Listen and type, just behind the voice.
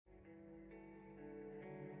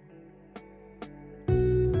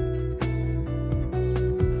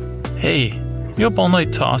Hey, you up all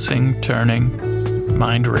night tossing, turning,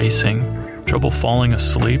 mind racing, trouble falling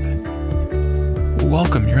asleep?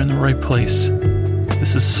 Welcome, you're in the right place.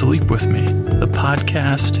 This is Sleep With Me, the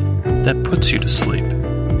podcast that puts you to sleep.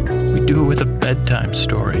 We do it with a bedtime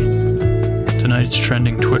story. Tonight it's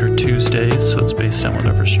trending Twitter Tuesdays, so it's based on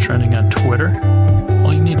whatever's trending on Twitter.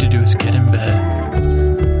 All you need to do is get in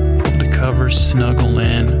bed, pull the covers, snuggle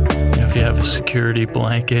in. If you have a security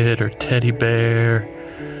blanket or teddy bear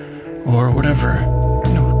or whatever,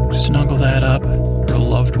 snuggle that up, or a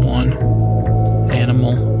loved one,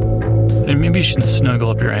 animal. And maybe you shouldn't snuggle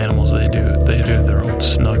up your animals. They do their own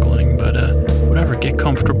snuggling, but whatever, get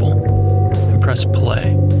comfortable and press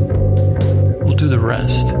play. We'll do the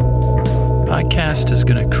rest. Podcast is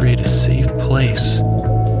going to create a safe place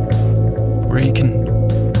where you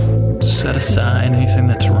can set aside anything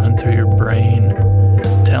that's running through your brain,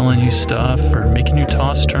 telling you stuff or making you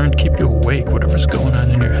toss, turn, keep you awake, whatever's going on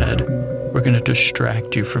in your head. We're going to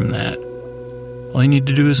distract you from that. All you need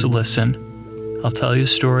to do is listen. I'll tell you a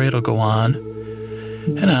story. It'll go on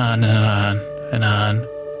and on and on and on.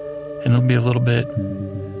 And it'll be a little bit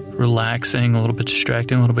relaxing, a little bit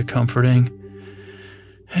distracting, a little bit comforting.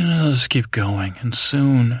 And it'll just keep going. And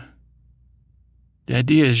soon, the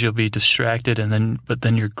idea is you'll be distracted, but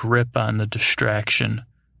then your grip on the distraction,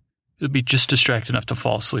 you'll be just distracted enough to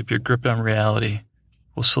fall asleep. Your grip on reality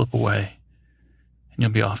will slip away, and you'll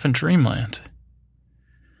be off in dreamland.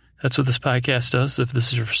 That's what this podcast does. If this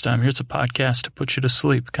is your first time here, it's a podcast to put you to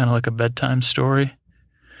sleep, kind of like a bedtime story,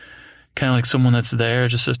 kind of like someone that's there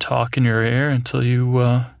just to talk in your ear until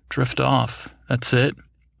you drift off. That's it.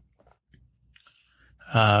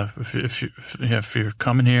 If you're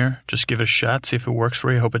coming here, just give it a shot, see if it works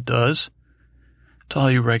for you. Hope it does. To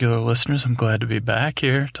all you regular listeners, I'm glad to be back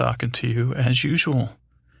here talking to you as usual.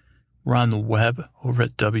 We're on the web over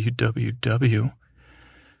at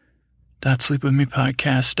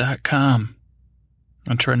www.sleepwithmepodcast.com.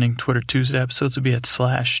 On trending Twitter Tuesday episodes will be at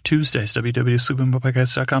 /Tuesdays,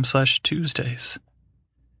 www.sleepwithmepodcast.com/Tuesdays.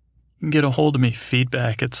 You can get a hold of me,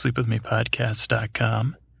 feedback at sleepwithmepodcast.com.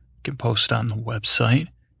 You can post on the website.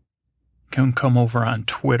 You can come over on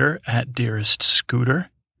Twitter at Dearest Scooter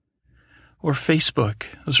or Facebook.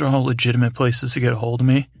 Those are all legitimate places to get a hold of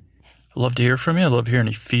me. I'd love to hear from you. I'd love to hear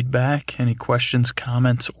any feedback, any questions,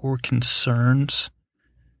 comments, or concerns.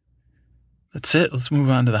 That's it. Let's move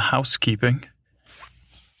on to the housekeeping.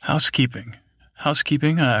 Housekeeping,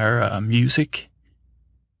 our music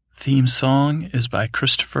theme song is by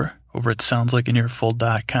Christopher over at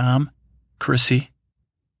soundslikeanearful.com. Chrissy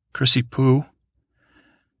Poo,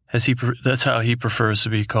 that's how he prefers to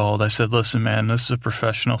be called. I said, listen, man, this is a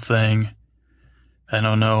professional thing. I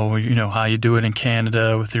don't know, how you do it in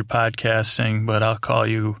Canada with your podcasting, but I'll call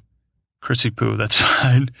you Chrissy Poo. That's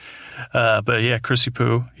fine. But yeah, Chrissy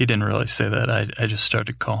Poo, he didn't really say that. I just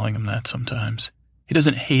started calling him that sometimes. He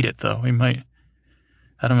doesn't hate it, though. He might,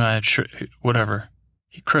 I don't know, whatever.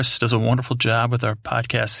 Chris does a wonderful job with our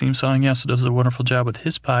podcast theme song. He also does a wonderful job with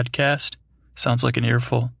his podcast, Sounds Like an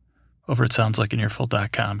Earful, over at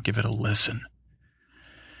soundslikeanearful.com. Give it a listen.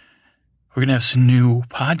 We're going to have some new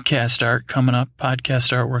podcast artwork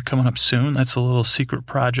coming up soon. That's a little secret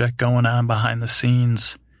project going on behind the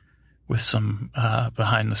scenes with some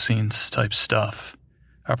behind-the-scenes type stuff.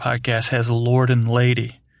 Our podcast has a Lord and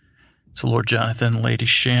Lady. It's Lord Jonathan and Lady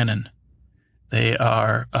Shannon. They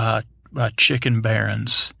are chicken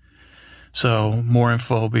barons. So more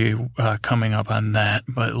info will be coming up on that.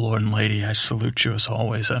 But Lord and Lady, I salute you as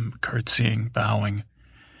always. I'm curtsying, bowing,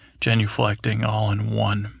 genuflecting all in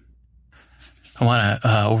one. I want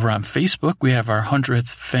to, over on Facebook, we have our 100th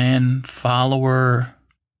fan follower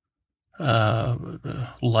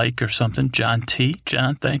like or something. John T.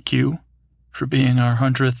 John, thank you for being our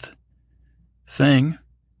 100th thing.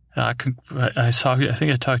 I think I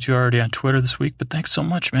talked to you already on Twitter this week, but thanks so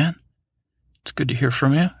much, man. It's good to hear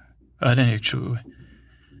from you. I didn't actually.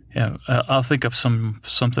 Yeah, I'll think of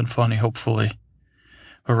something funny, hopefully.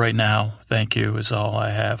 But right now, thank you is all I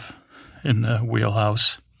have in the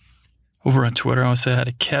wheelhouse. Over on Twitter, I want to say hi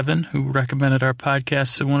to Kevin, who recommended our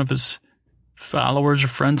podcast to one of his followers or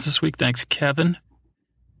friends this week. Thanks, Kevin.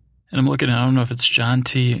 And I'm looking at, I don't know if it's John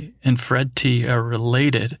T. and Fred T. are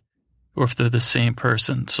related or if they're the same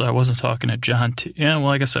person. So I wasn't talking to John T. Yeah,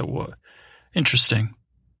 well, I guess I was. Interesting.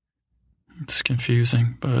 It's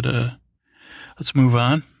confusing, but let's move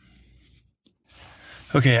on.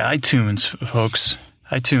 Okay, iTunes, folks.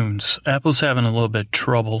 iTunes. Apple's having a little bit of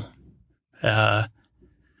trouble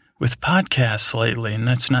with podcasts lately, and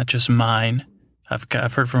that's not just mine.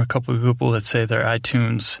 I've heard from a couple of people that say their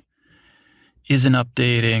iTunes isn't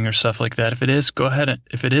updating or stuff like that. If it is, go ahead.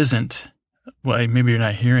 If it isn't, well, maybe you're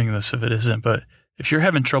not hearing this if it isn't, but if you're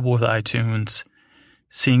having trouble with iTunes,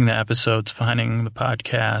 seeing the episodes, finding the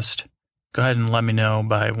podcast, go ahead and let me know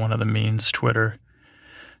by one of the means, Twitter,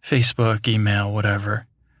 Facebook, email, whatever.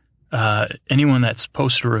 Anyone that's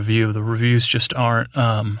posted a review, the reviews just aren't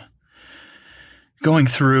going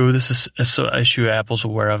through. This is an issue Apple's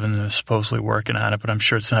aware of, and they're supposedly working on it, but I'm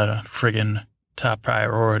sure it's not a friggin' top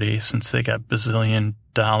priority since they got bazillion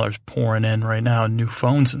dollars pouring in right now in new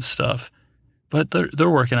phones and stuff. But they're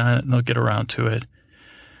working on it, and they'll get around to it.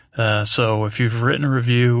 So if you've written a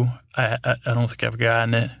review, I don't think I've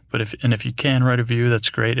gotten it, but if you can write a review, that's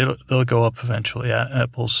great. They'll go up eventually.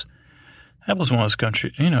 Apple's one of those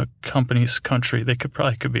country. They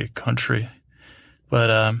could be a country,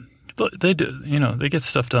 but they do. They get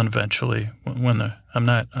stuff done eventually. I'm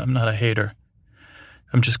not a hater.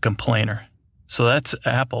 I'm just a complainer. So that's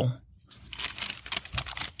Apple.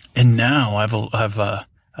 And now I have a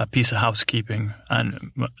piece of housekeeping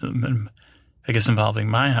on, I guess, involving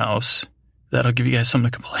my house that'll give you guys something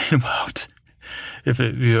to complain about.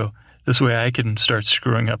 This way I can start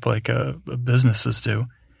screwing up like businesses do.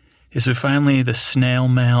 Is that finally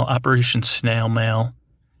the Operation Snail Mail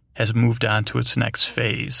has moved on to its next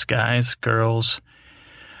phase. Guys, girls,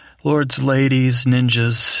 lords, ladies,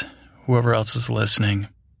 ninjas, whoever else is listening,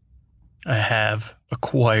 I have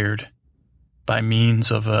acquired by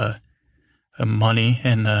means of a money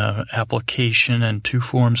and application and 2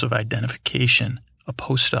 forms of identification, a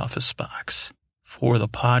post office box for the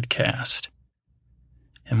podcast.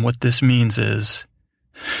 And what this means is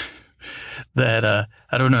that, I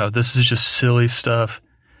don't know, this is just silly stuff.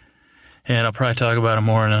 And I'll probably talk about it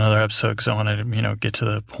more in another episode because I want to, get to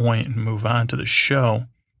the point and move on to the show.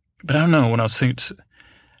 But I don't know, when I was thinking,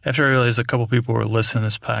 after I realized a couple people were listening to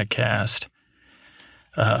this podcast,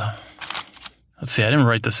 let's see, I didn't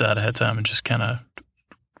write this out ahead of time and just kind of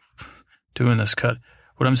doing this cut.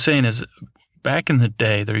 What I'm saying is, back in the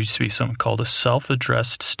day, there used to be something called a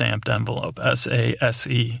self-addressed stamped envelope,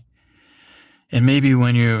 SASE. And maybe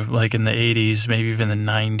when you're like in the 80s, maybe even the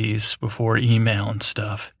 90s, before email and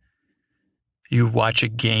stuff, you watch a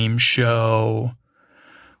game show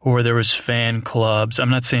or there was fan clubs. I'm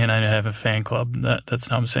not saying I have a fan club. That's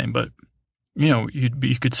not what I'm saying. But, you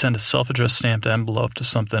could send a self-addressed stamped envelope to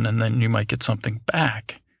something and then you might get something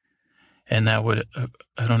back. And that would,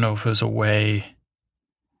 I don't know if it was a way,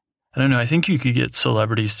 I don't know. I think you could get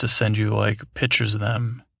celebrities to send you like pictures of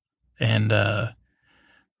them and,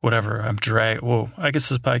 whatever. I guess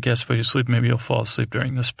this podcast, but you sleep, maybe you'll fall asleep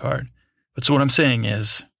during this part. But so what I'm saying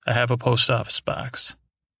is, I have a post office box.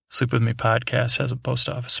 Sleep With Me podcast has a post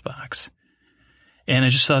office box. And I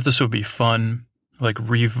just thought this would be fun, like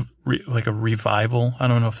like a revival. I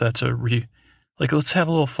don't know if that's let's have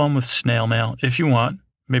a little fun with snail mail if you want.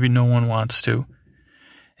 Maybe no one wants to.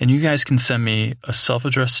 And you guys can send me a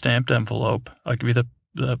self-addressed stamped envelope. I'll give you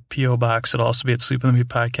the P.O. box. It'll also be at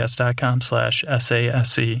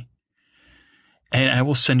sleepwithmepodcast.com/SASE. And I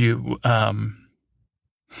will send you, I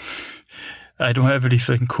don't have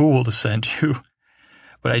anything cool to send you,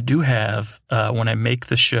 but I do have, when I make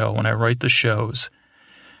the show, when I write the shows,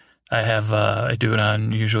 I do it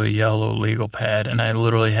on usually yellow legal pad, and I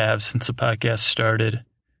literally have, since the podcast started,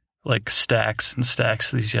 like stacks and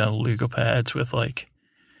stacks of these yellow legal pads with like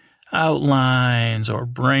outlines or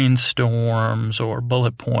brainstorms or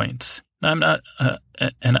bullet points. I'm not,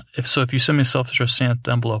 if you send me a self-addressed stamped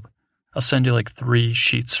envelope, I'll send you like 3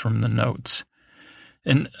 sheets from the notes.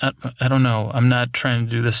 And I don't know, I'm not trying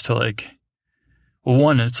to do this to like, well,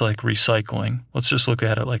 one, it's like recycling. Let's just look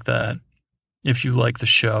at it like that. If you like the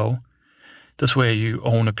show, this way you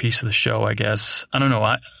own a piece of the show, I guess. I don't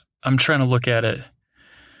know. I'm trying to look at it.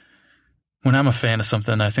 When I'm a fan of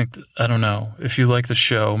something, I don't know. If you like the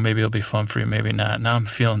show, maybe it'll be fun for you, maybe not. Now I'm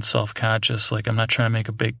feeling self-conscious. Like I'm not trying to make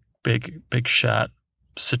a big shot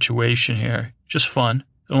situation here. Just fun.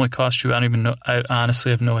 It only costs you, I don't even know. I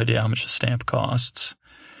honestly have no idea how much a stamp costs.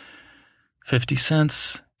 50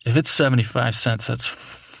 cents? If it's 75 cents, that's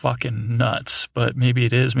fucking nuts. But maybe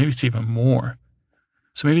it is. Maybe it's even more.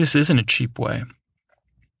 So maybe this isn't a cheap way.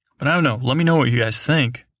 But I don't know. Let me know what you guys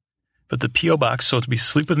think. But the P.O. Box, so it'll be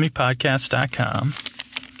sleepwithmepodcast.com.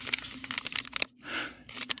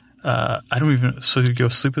 So you go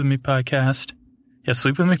Sleep With Me Podcast. Yeah,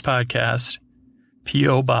 Sleep With Me Podcast.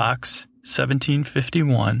 P.O. Box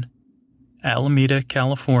 1751, Alameda,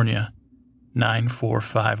 California,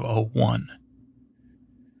 94501.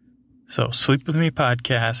 So Sleep With Me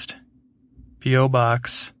Podcast, P.O.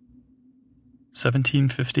 Box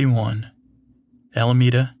 1751,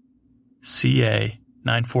 Alameda, CA,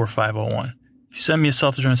 94501. If you send me a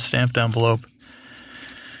self-addressed stamped envelope,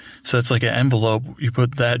 So it's like an envelope. You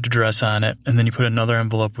put that address on it, and then you put another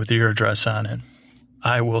envelope with your address on it.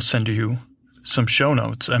 I will send you some show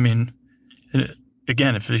notes. I mean,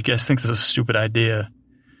 again, if you guys think this is a stupid idea,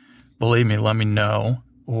 believe me, let me know.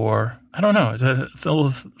 Or, I don't know.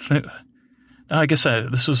 I guess I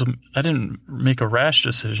didn't make a rash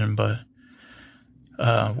decision, but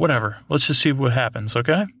whatever. Let's just see what happens,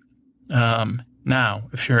 okay? Now,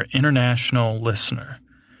 if you're an international listener,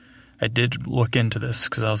 I did look into this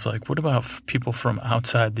because I was like, what about people from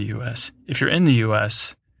outside the U.S.? If you're in the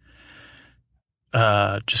U.S.,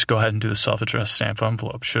 just go ahead and do the self-addressed stamp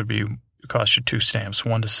envelope. Cost you 2 stamps,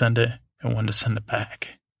 one to send it and one to send it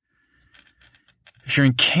back. If you're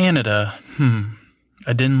in Canada,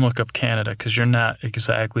 I didn't look up Canada because you're not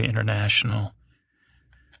exactly international.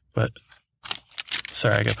 But,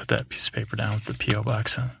 sorry, I got to put that piece of paper down with the P.O.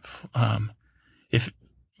 box on.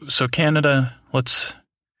 Canada, let's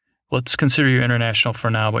consider you international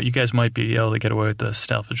for now, but you guys might be able to get away with the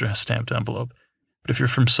self-addressed stamped envelope. But if you're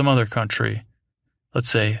from some other country, let's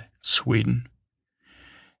say Sweden,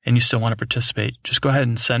 and you still want to participate, just go ahead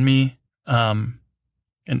and send me an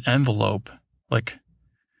envelope,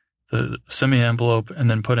 send me an envelope and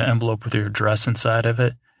then put an envelope with your address inside of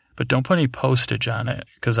it. But don't put any postage on it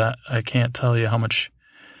because I can't tell you how much,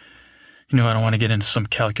 I don't want to get into some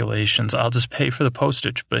calculations. I'll just pay for the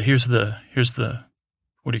postage. But here's the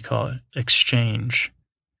what do you call it? Exchange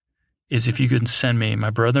is if you can send me, my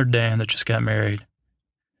brother Dan that just got married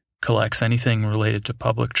collects anything related to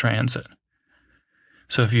public transit.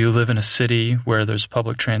 So if you live in a city where there's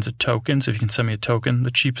public transit tokens, if you can send me a token,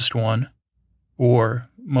 the cheapest one, or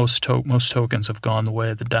most tokens have gone the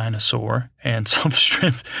way of the dinosaur, and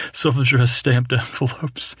self-addressed stamped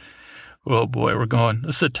envelopes. Oh boy,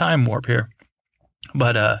 this is a time warp here.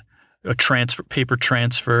 But a paper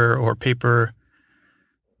transfer or paper,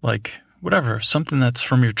 whatever, something that's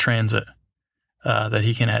from your transit that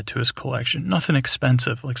he can add to his collection. Nothing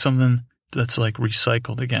expensive, like something that's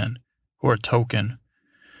recycled again, or a token.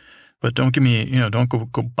 But don't give me, don't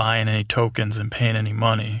go buying any tokens and paying any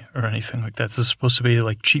money or anything like that. This is supposed to be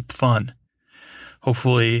cheap fun.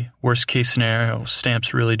 Hopefully, worst case scenario,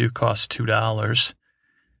 stamps really do cost $2.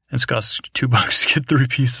 It's cost $2 to get 3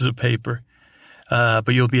 pieces of paper.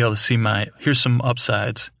 But you'll be able to see here's some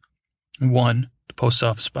upsides. 1, the post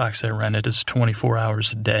office box I rented is 24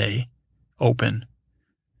 hours a day open.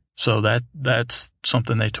 So that's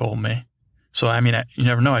something they told me. So, you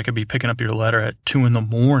never know. I could be picking up your letter at 2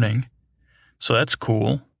 a.m. So that's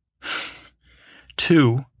cool.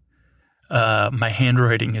 2, my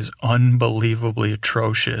handwriting is unbelievably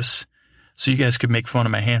atrocious. So you guys could make fun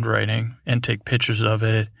of my handwriting and take pictures of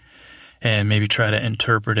it and maybe try to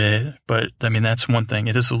interpret it. But, that's one thing.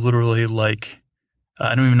 It is literally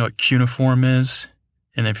I don't even know what cuneiform is.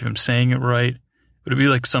 And if I'm saying it right, it would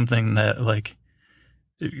be something that,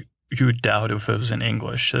 you would doubt if it was in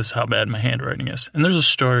English. That's how bad my handwriting is. And there's a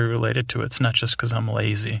story related to it. It's not just because I'm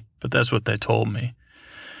lazy, but that's what they told me.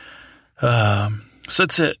 So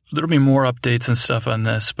that's it. There'll be more updates and stuff on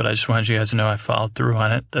this, but I just wanted you guys to know I followed through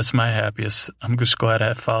on it. That's my happiest. I'm just glad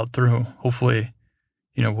I followed through. Hopefully,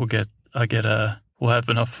 we'll have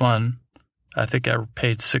enough fun. I think I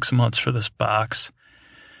paid 6 months for this box.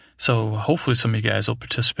 So hopefully some of you guys will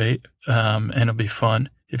participate, and it'll be fun.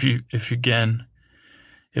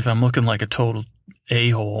 If I'm looking like a total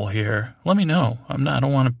a-hole here, let me know. I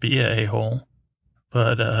don't want to be an a-hole,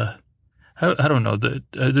 but I don't know.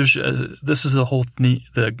 This is the whole thing.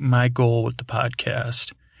 My goal with the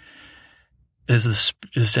podcast is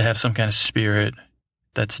to have some kind of spirit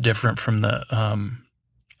that's different from the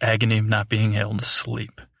agony of not being able to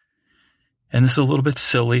sleep. And this is a little bit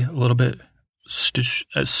silly, a little bit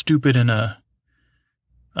stupid in a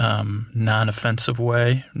non-offensive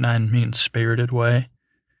way, non-mean-spirited way.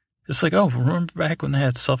 It's remember back when they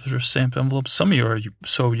had self-addressed stamp envelopes? Some of you are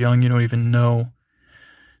so young you don't even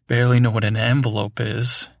barely know what an envelope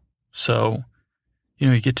is. So,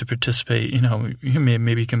 you get to participate.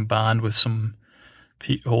 Maybe you can bond with some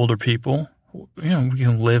older people. We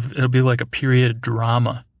can live. It'll be like a period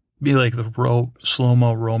drama. It'll be like the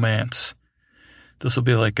slow-mo romance. This will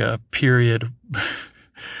be like a period,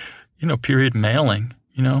 period mailing,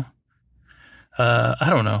 I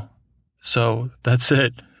don't know. So that's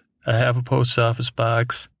it. I have a post office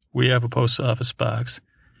box. We have a post office box.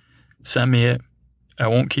 Send me it. I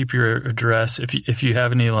won't keep your address. If you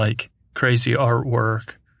have any crazy artwork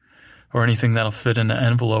or anything that'll fit in the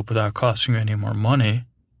envelope without costing you any more money,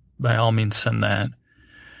 by all means send that.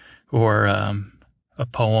 Or a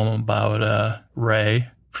poem about Ray,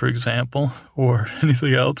 for example, or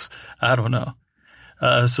anything else. I don't know.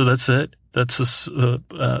 So that's it. That's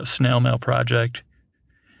the snail mail project.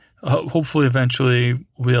 Hopefully, eventually,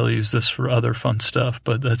 we'll use this for other fun stuff,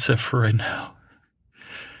 but that's it for right now.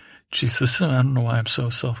 Jesus, I don't know why I'm so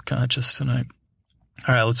self-conscious tonight.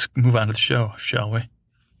 All right, let's move on to the show, shall we?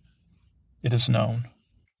 It is known.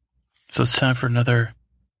 So it's time for another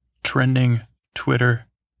trending Twitter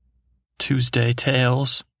Tuesday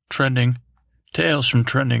tales. Trending tales from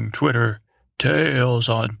trending Twitter tales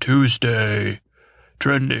on Tuesday.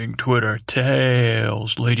 Trending Twitter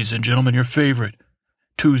tales. Ladies and gentlemen, your favorite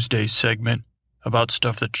Tuesday segment about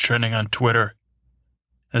stuff that's trending on Twitter.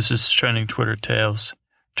 This is trending Twitter tales.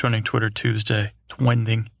 Trending Twitter Tuesday.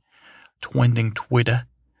 Twending Twitter.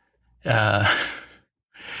 Go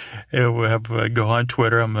on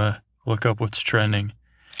Twitter. I'm going to look up what's trending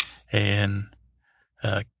and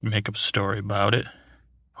make up a story about it.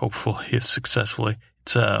 Hopefully, successfully.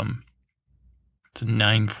 It's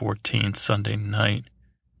 9:14 Sunday night.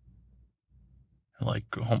 Like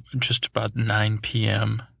just about 9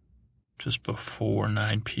 p.m. Just before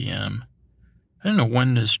 9 p.m. I don't know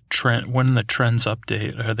when the trends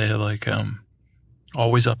update. Are they like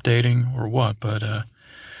always updating or what? But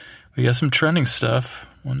we got some trending stuff.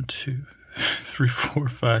 1, 2, 3, 4,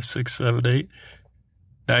 5, 6, 7, 8,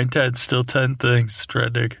 9, 10. Still 10 things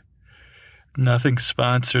trending. Nothing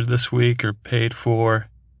sponsored this week or paid for,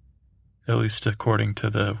 at least according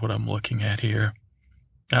to what I'm looking at here.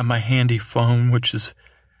 Got my handy phone, which is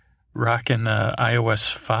rocking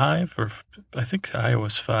iOS 5, or I think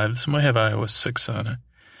iOS 5. This might have iOS 6 on it.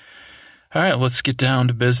 All right, let's get down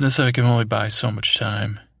to business. I can only buy so much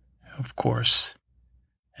time, of course.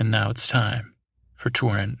 And now it's time for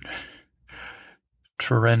trending,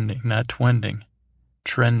 not twending,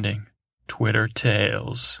 trending Twitter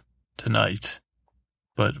tales tonight.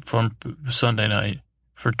 But from Sunday night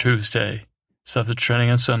for Tuesday. Stuff that's trending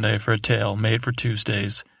on Sunday for a tale made for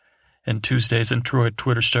Tuesdays. And Tuesdays in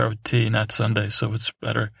Twitter start with T, not Sunday, so it's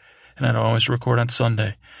better. And I don't always record on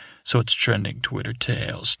Sunday. So it's trending Twitter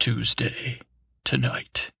tales Tuesday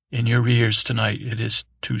tonight. In your ears tonight, it is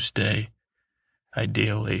Tuesday.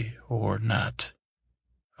 Ideally, or not.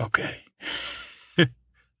 Okay.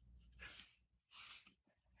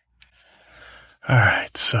 All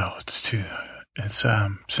right, so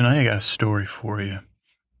tonight I got a story for you. A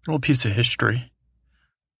little piece of history,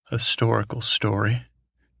 historical story,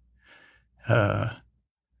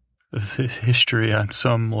 history on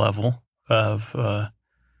some level of,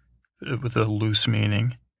 with a loose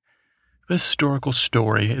meaning. A historical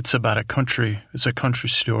story. It's about a country. It's a country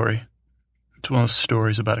story. It's one of those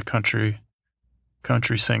stories about a country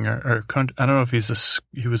singer, or I don't know if he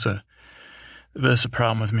was a. There's a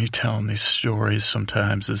problem with me telling these stories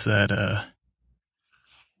sometimes is that,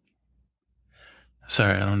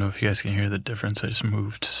 sorry, I don't know if you guys can hear the difference. I just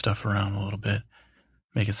moved stuff around a little bit,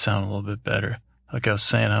 make it sound a little bit better. Like I was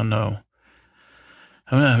saying, I don't know.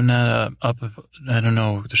 I'm not I don't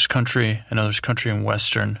know. There's country. I know there's country and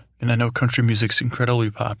Western, and I know country music's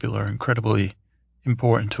incredibly popular, incredibly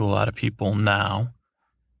important to a lot of people now.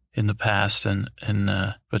 In the past,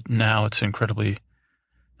 but now it's incredibly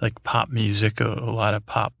like pop music. A lot of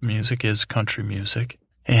pop music is country music.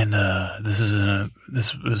 And this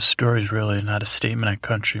story is really not a statement on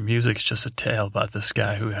country music. It's just a tale about this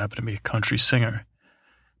guy who happened to be a country singer.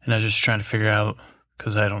 And I was just trying to figure out,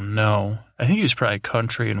 because I don't know. I think he was probably a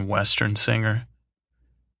country and Western singer.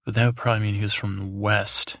 But that would probably mean he was from the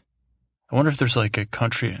West. I wonder if there's like a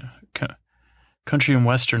country and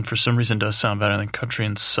Western for some reason does sound better than country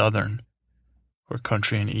and Southern. Or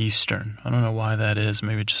country and Eastern. I don't know why that is.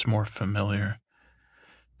 Maybe just more familiar.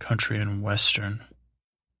 Country and Western.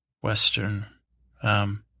 Western.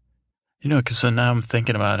 Because now I'm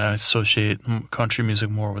thinking about it, I associate country music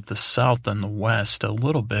more with the South than the West a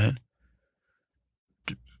little bit.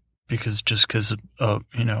 Because of,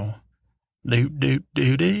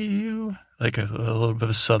 like a little bit of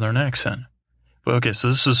a Southern accent. But okay, so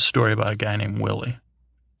this is a story about a guy named Willie.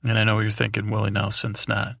 And I know you're thinking Willie Nelson's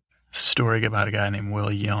not. Story about a guy named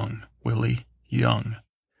Willie Young. Willie Young.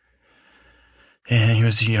 And he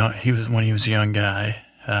was when he was a young guy,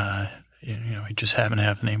 he just happened to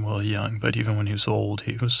have the name Willie Young, but even when he was old,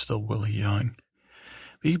 he was still Willie Young.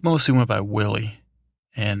 But he mostly went by Willie.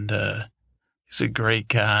 And he's a great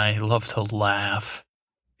guy. He loved to laugh.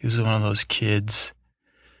 He was one of those kids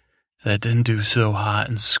that didn't do so hot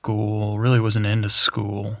in school, really wasn't into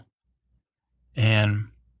school, and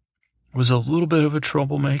was a little bit of a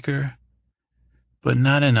troublemaker, but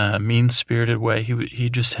not in a mean-spirited way. He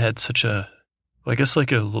just had such a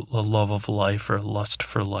love of life or a lust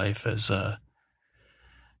for life, as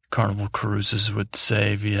Carnival Cruises would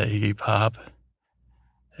say via Iggy Pop.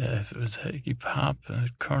 If it was Iggy Pop,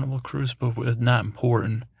 Carnival Cruise, but not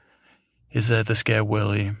important, is that this guy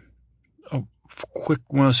Willie,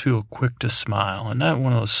 one of those people quick to smile, and not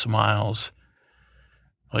one of those smiles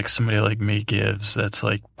like somebody like me gives that's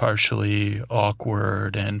like partially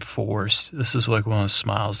awkward and forced. This is like one of those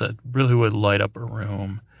smiles that really would light up a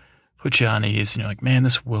room, put you on ease, and you're like, man,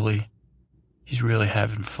 this Willie, he's really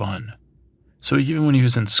having fun. So even when he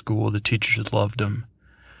was in school, the teachers loved him.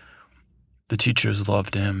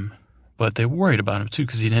 But they worried about him too,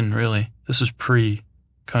 because he didn't really, this was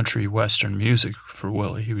pre-country western music for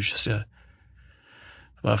Willie. He was just a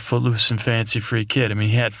footloose and fancy-free kid. I mean,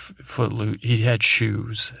 he had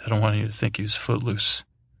shoes. I don't want you to think he was footloose,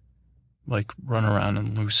 like run around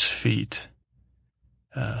in loose feet.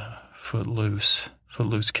 Footloose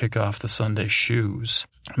kick off the Sunday shoes.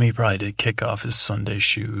 I mean, he probably did kick off his Sunday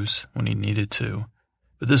shoes when he needed to.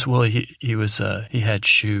 But this Willie, he had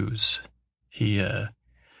shoes.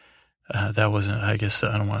 That wasn't, I guess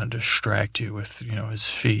I don't want to distract you with, his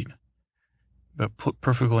feet. But put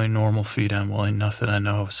perfectly normal feet on Willie. Nothing I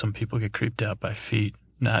know. Some people get creeped out by feet.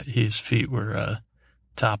 Not his feet were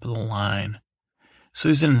top of the line. So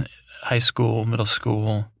he's in high school, middle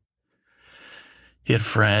school. He had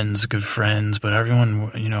friends, good friends, but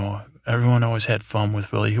everyone always had fun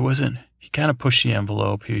with Willie. He kind of pushed the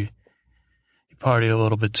envelope. He partied a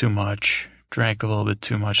little bit too much, drank a little bit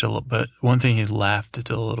too much, but one thing, he laughed at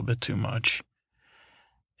a little bit too much.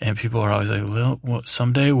 And people are always like, well,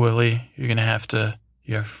 someday, Willie, you have to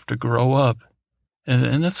grow up.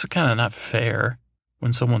 And that's kind of not fair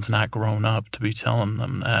when someone's not grown up to be telling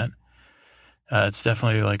them that. It's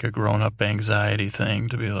definitely like a grown-up anxiety thing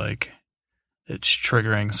to be like, it's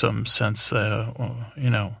triggering some sense that,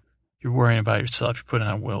 you're worrying about yourself, you're putting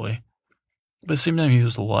on Willie. But it seemed to me he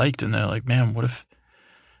was liked, and they're like, man, what if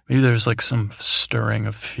maybe there's like some stirring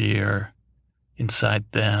of fear inside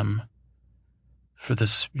them for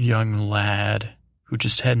this young lad who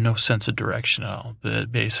just had no sense of direction at all,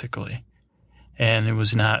 basically. And it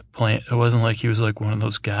wasn't like he was like one of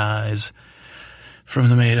those guys from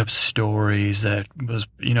the made-up stories that was,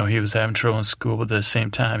 he was having trouble in school, but at the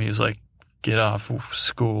same time, he was like, get off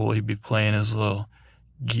school, he'd be playing his little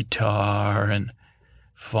guitar and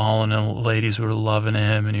falling, and ladies were loving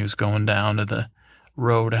him, and he was going down to the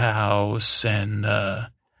Roadhouse, and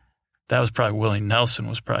that was probably Willie Nelson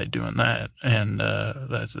was probably doing that, and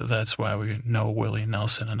that's why we know Willie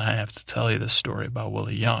Nelson, and I have to tell you this story about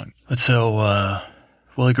Willie Young. But so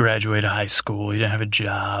Willie graduated high school. He didn't have a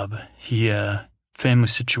job. Family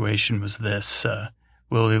situation was this: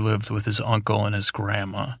 Willie lived with his uncle and his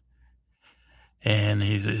grandma, and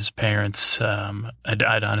his parents.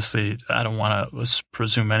 I'd honestly, I don't want to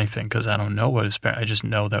presume anything because I don't know what his parents. I just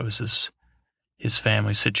know that was his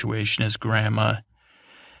family situation. His grandma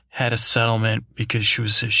had a settlement because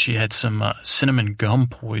she had some cinnamon gum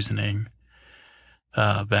poisoning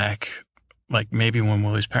back, like maybe when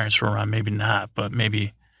Willie's parents were around, maybe not, but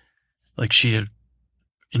maybe like she had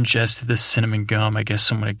ingested this cinnamon gum. I guess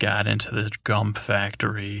someone had got into the gum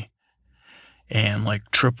factory and like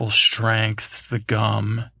triple strength the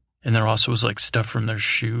gum, and there also was like stuff from their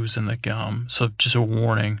shoes in the gum. So just a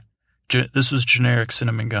warning, this was generic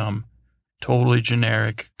cinnamon gum, totally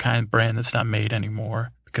generic kind of brand that's not made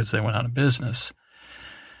anymore, because they went out of business.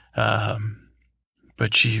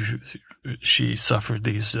 But she suffered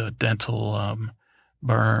these dental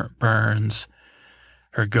burns.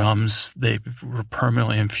 Her gums, they were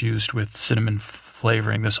permanently infused with cinnamon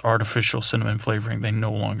flavoring, this artificial cinnamon flavoring they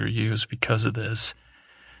no longer use because of this.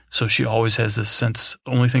 So she always has this sense,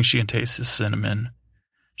 the only thing she can taste is cinnamon.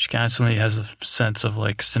 She constantly has a sense of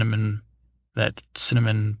like cinnamon, that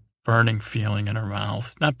cinnamon burning feeling in her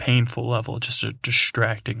mouth, not painful level, just a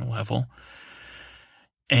distracting level.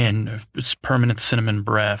 And it's permanent cinnamon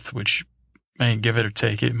breath, which, man, give it or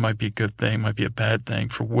take it, it might be a good thing, might be a bad thing.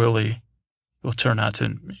 For Willie, it will turn out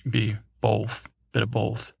to be both, a bit of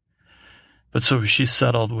both. But so she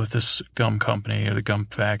settled with this gum company or the gum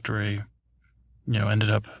factory,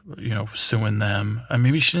 ended up, suing them.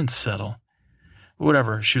 Maybe she didn't settle.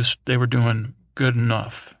 Whatever, they were doing good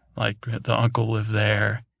enough. Like the uncle lived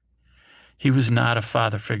there. He was not a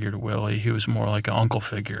father figure to Willie. He was more like an uncle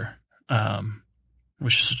figure,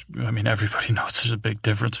 which is, everybody knows there's a big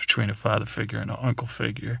difference between a father figure and an uncle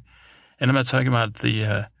figure. And I'm not talking about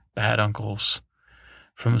the bad uncles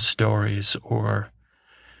from the stories or,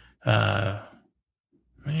 how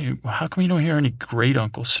come you don't hear any great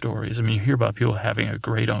uncle stories? You hear about people having a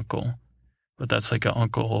great uncle, but that's like an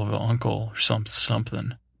uncle of an uncle or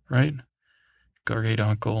something, right? Great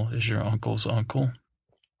uncle is your uncle's uncle.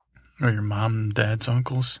 Or your mom and dad's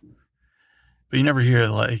uncles. But you never hear,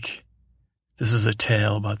 like, this is a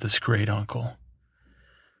tale about this great uncle.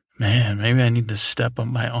 Man, maybe I need to step up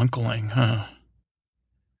my uncling, huh?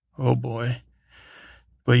 Oh, boy.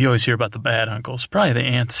 But you always hear about the bad uncles, probably the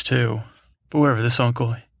aunts too. But whatever, this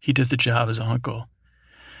uncle, he did the job as uncle.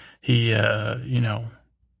 He,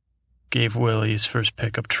 gave Willie his first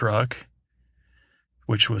pickup truck,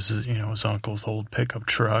 which was, his uncle's old pickup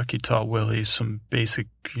truck. He taught Willie some basic,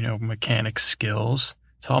 mechanic skills.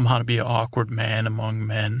 Taught him how to be an awkward man among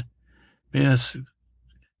men. Maybe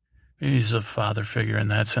he's a father figure in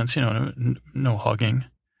that sense, no hugging.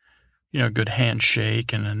 Good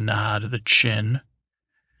handshake and a nod of the chin.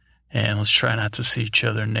 And let's try not to see each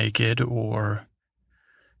other naked, or,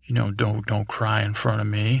 don't cry in front of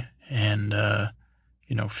me. And,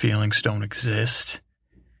 feelings don't exist.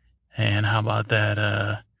 And how about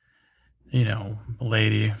that,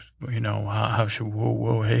 lady, how should,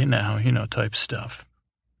 whoa, hey now, type stuff.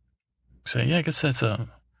 So, yeah, I guess that's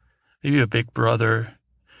maybe a big brother.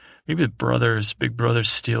 Maybe big brothers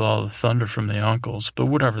steal all the thunder from the uncles. But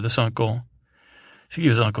whatever, this uncle, I think he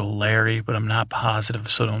was Uncle Larry, but I'm not positive,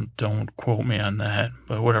 so don't quote me on that.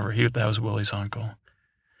 But whatever, that was Willie's uncle.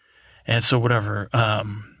 And so whatever,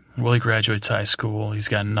 Willie graduates high school. He's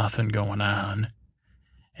got nothing going on,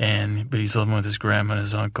 but he's living with his grandma and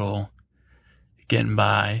his uncle, getting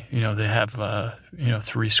by. They have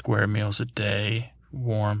 3 square meals a day,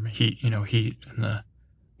 warm heat in the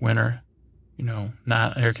winter.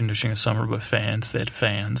 Not air conditioning in summer, but fans. They had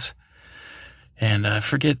fans. And I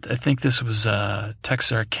think this was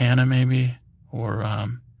Texarkana maybe, or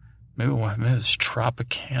maybe it was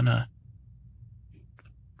Tropicana.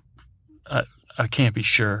 I can't be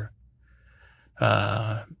sure.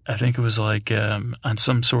 I think it was like on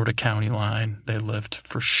some sort of county line. They lived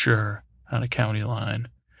for sure on a county line.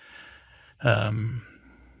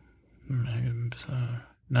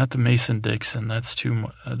 Not the Mason-Dixon. That's too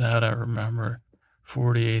much. That I remember.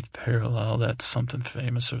 48th parallel. That's something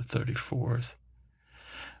famous, or 34th.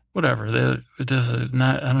 Whatever. I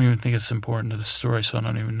don't even think it's important to the story, so I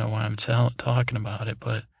don't even know why I'm talking about it.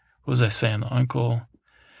 But what was I saying? The uncle,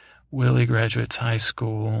 Willie graduates high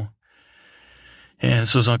school. And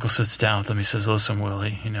so his uncle sits down with him. He says, listen,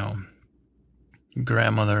 Willie,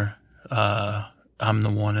 grandmother, I'm the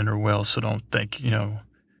one in her will, so don't think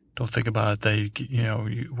about it that,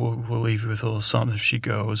 we'll leave you with a little something if she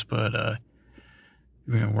goes, but,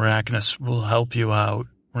 we'll help you out.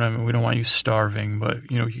 We don't want you starving,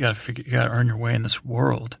 but, you got to earn your way in this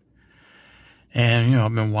world. And,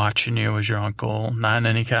 I've been watching you as your uncle, not in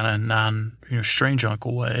any kind of strange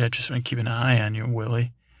uncle way. I've just been keeping an eye on you,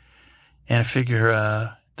 Willie. And I figure,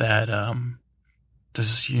 that,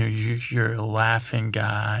 you're a laughing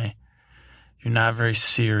guy. You're not very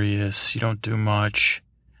serious. You don't do much.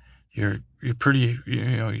 You're pretty,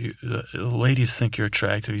 the ladies think you're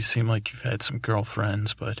attractive. You seem like you've had some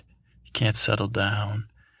girlfriends, but you can't settle down.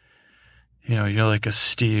 You're like a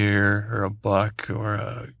steer or a buck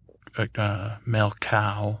or a male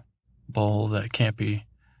cow, bull that can't be.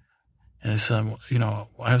 And it's, I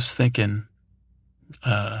was thinking,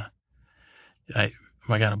 I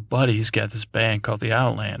got a buddy, he's got this band called the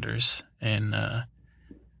Outlanders, and I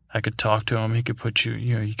could talk to him. He could put you,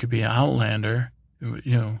 you could be an Outlander,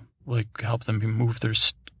 like help them move their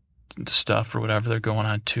stuff or whatever. They're going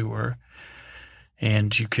on tour.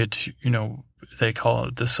 And you could, they call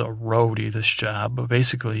it this a roadie, this job. But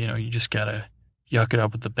basically, you just got to yuck it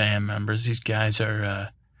up with the band members. These guys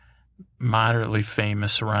are moderately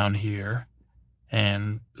famous around here.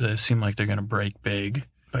 And they seem like they're going to break big.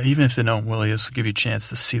 But even if they don't, Willie, this will give you a chance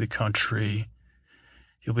to see the country.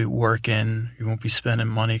 You'll be working. You won't be spending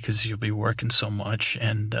money because you'll be working so much.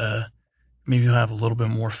 And maybe you'll have a little bit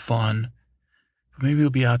more fun. But maybe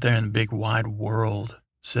you'll be out there in the big wide world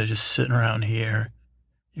instead of just sitting around here.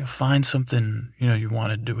 Find something, you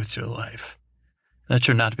want to do with your life. That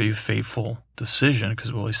turned out to be a fateful decision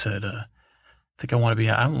because Willie said, I think I want to be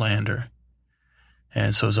an Outlander.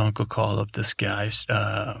 And so his uncle called up this guy.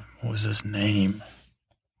 What was his name?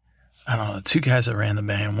 I don't know. 2 guys that ran the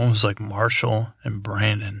band. One was like Marshall and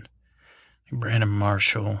Brandon. Brandon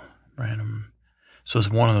Marshall. So it was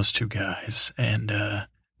one of those 2 guys. And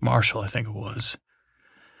Marshall, I think it was.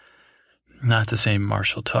 Not the same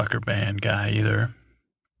Marshall Tucker band guy either.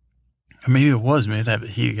 Or maybe it was. Maybe that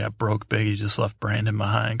he got broke big. He just left Brandon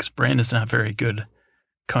behind. Because Brandon's not a very good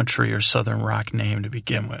country or southern rock name to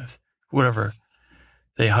begin with. Whatever.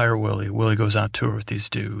 They hire Willie. Willie goes on tour with these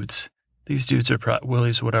dudes. These dudes are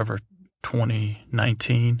Willie's,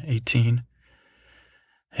 19, 18.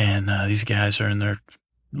 And these guys are in their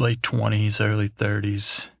late 20s, early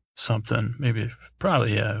 30s, something. Maybe,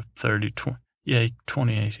 probably, 30, 20,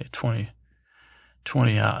 28, 20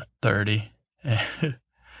 30.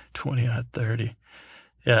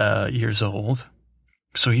 30 years old.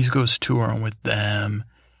 So he goes touring with them,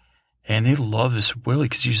 And they love this Willie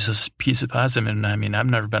because he's just a piece of positive. And I mean, I've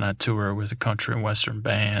never been on tour with a country and western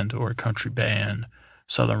band or a country band,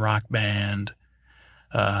 southern rock band,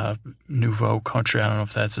 nouveau country. I don't know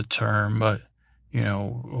if that's a term, but, you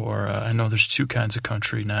know, or I know there's two kinds of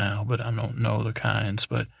country now, but I don't know the kinds.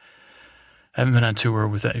 But I haven't been on tour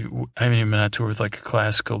with I haven't even been on tour with like a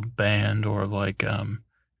classical band or like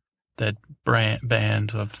that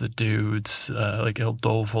band of the dudes like Il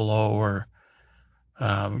Dovolo or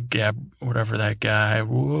Gab, whatever that guy,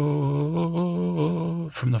 whoa,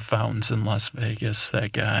 from the Fountains in Las Vegas,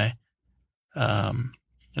 that guy. I've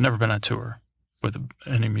never been on tour with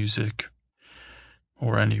any music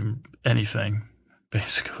or anything,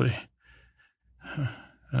 basically.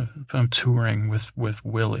 I'm touring with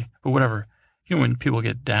Willie, but whatever. You know, when people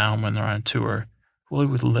get down when they're on tour, Willie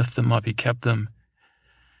would lift them up. He kind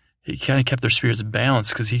of kept their spirits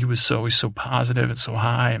balanced because he was always so positive and so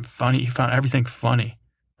high and funny. He found everything funny.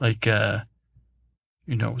 Like, you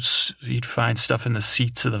know, he'd find stuff in the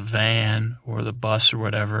seats of the van or the bus or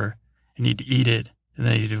whatever, and he'd eat it, and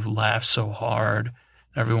then he'd laugh so hard.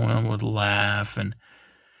 Everyone would laugh. And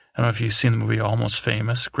I don't know if you've seen the movie Almost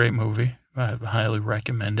Famous. Great movie. I highly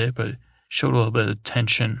recommend it, but it showed a little bit of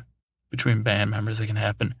tension between band members that can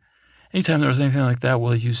happen. Anytime there was anything like that,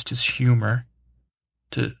 Willie used his humor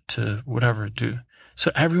to whatever do.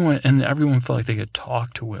 So everyone felt like they could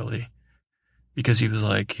talk to Willie because he was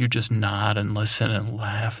like, you just nod and listen and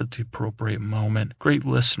laugh at the appropriate moment. Great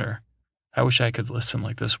listener. I wish I could listen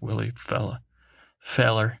like this Willie feller.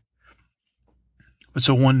 But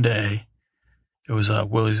so one day, it was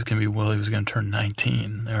Willie was going to turn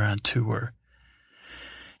 19. They were on tour.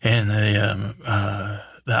 And they,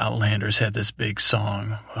 the Outlanders had this big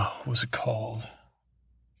song. Oh, what was it called?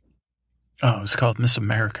 Oh, it was called Miss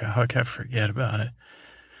America. How could I forget about it?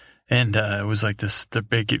 And it was like their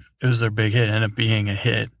big hit. It ended up being a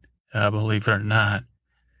hit, believe it or not.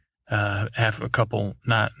 Have a couple,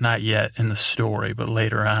 not yet in the story, but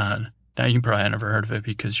later on. Now you probably never heard of it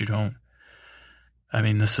because you don't. I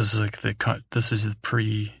mean, this is the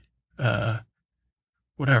pre,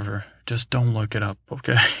 whatever. Just don't look it up,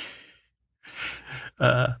 okay?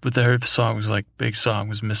 But their song was like, big song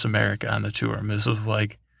was Miss America on the tour. And this was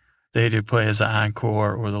like, they did play as an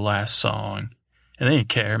encore or the last song. And they didn't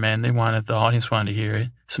care, man. The audience wanted to hear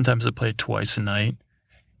it. Sometimes they played twice a night.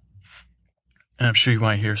 And I'm sure you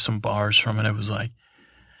might hear some bars from it. It was like,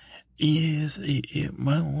 she is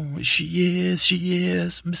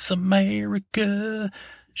Miss America.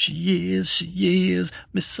 She is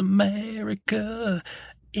Miss America.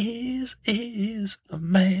 Is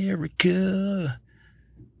America.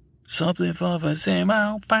 Something for the same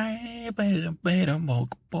old thing, better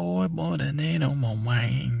boy, more than ain't no more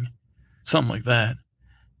wang. Something like that.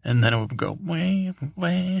 And then it would go, wah,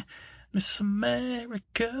 Miss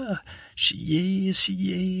America. She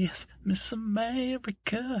is Miss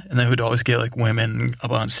America. And they would always get like women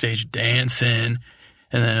up on stage dancing.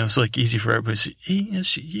 And then it was like easy for everybody to say,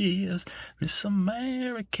 she is Miss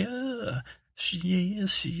America. She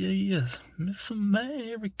is Miss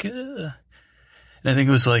America. And I think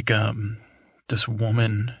it was like this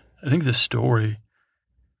woman, I think the story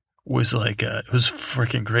was like, it was a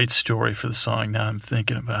freaking great story for the song. Now I'm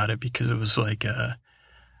thinking about it because it was like a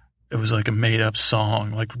made up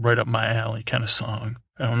song, like right up my alley kind of song.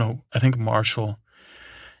 I don't know. I think Marshall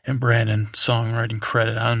and Brandon songwriting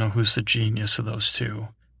credit. I don't know who's the genius of those two,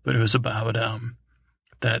 but it was about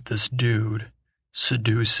that this dude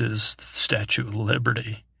seduces the Statue of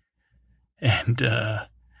Liberty, and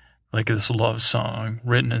like this love song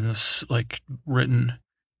written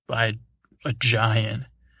by a giant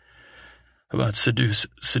about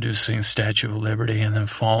seducing the Statue of Liberty and then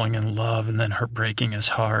falling in love and then her breaking his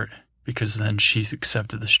heart because then she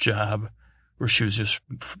accepted this job where she was just,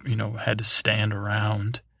 you know, had to stand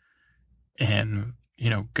around and, you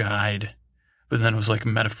know, guide. But then it was like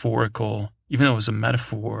metaphorical, even though it was a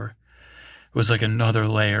metaphor, it was like another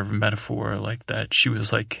layer of metaphor, like that she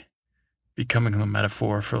was like becoming the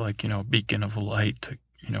metaphor for like, you know, a beacon of light to,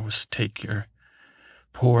 you know, take your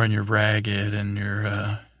poor and your ragged and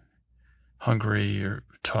your hungry or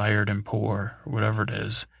tired and poor or whatever it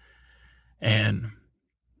is. And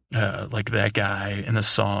like that guy in the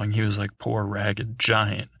song, he was like poor, ragged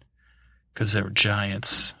giant because they were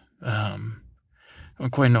giants. I don't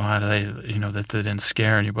quite know how that didn't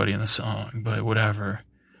scare anybody in the song, but whatever.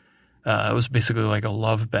 It was basically like a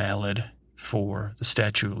love ballad for the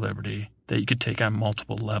Statue of Liberty that you could take on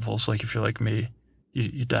multiple levels. Like if you're like me,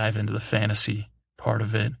 you dive into the fantasy part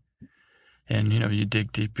of it. And, you know, you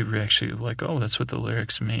dig deep, you're actually like, oh, that's what the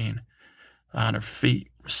lyrics mean. On her feet,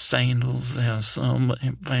 sandals and some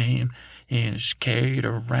van, and she carried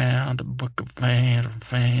around a book of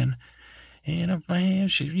van. In a van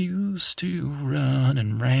she used to run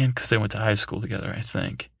and ran, because they went to high school together, I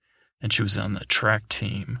think. And she was on the track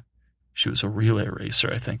team. She was a relay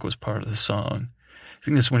racer, I think, was part of the song. I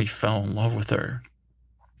think that's when he fell in love with her.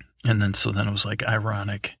 And then, so then it was like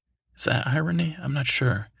ironic. Is that irony? I'm not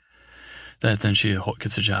sure. That then she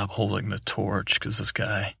gets a job holding the torch, because this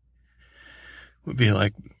guy would be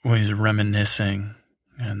like, when he's reminiscing,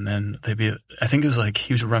 and then they'd be, I think it was like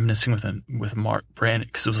he was reminiscing with Mark Brandon,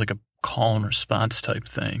 because it was like a call and response type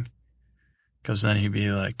thing. Because then he'd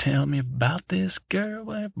be like, tell me about this girl.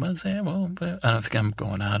 I don't think I'm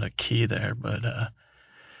going out of key there, but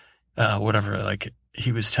whatever. Like,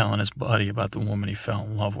 he was telling his buddy about the woman he fell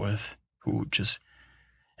in love with, who just,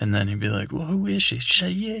 and then he'd be like, well, who is she?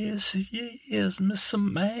 She is Miss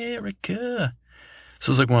America.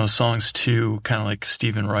 So it's like one of those songs, too, kind of like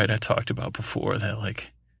Stephen Wright I talked about before, that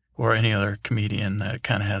like, or any other comedian that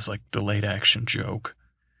kind of has like delayed action joke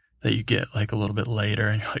that you get like a little bit later,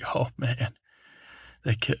 and you're like, oh man,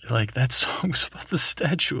 like that song's about the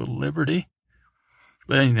Statue of Liberty.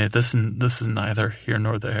 But anyway, this is neither here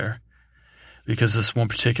nor there, because this one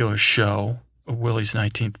particular show, Willie's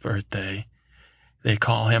 19th birthday, they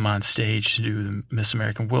call him on stage to do the Miss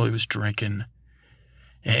American. Willie was drinking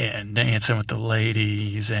and dancing with the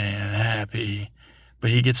ladies and happy,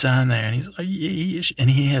 but he gets on there and he's like, yeah,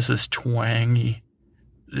 and he has this twangy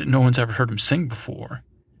that no one's ever heard him sing before.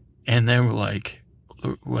 And they were like,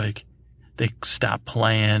 they stopped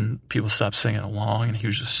playing, people stopped singing along, and he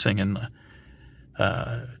was just singing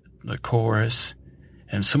the chorus.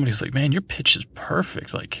 And somebody's like, man, your pitch is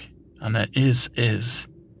perfect, like on that is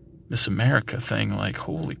Miss America thing, like,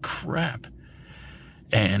 holy crap.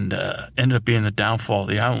 And ended up being the downfall of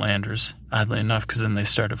the Outlanders, oddly enough, because then they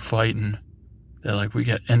started fighting. They're like,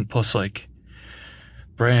 and plus, like,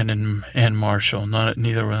 Brandon and Marshall,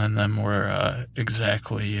 neither one of them were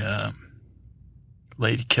exactly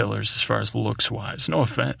lady killers as far as looks-wise. No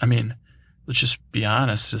offense. I mean, let's just be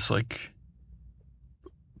honest. It's like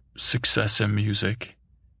success in music.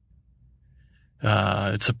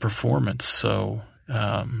 It's a performance, so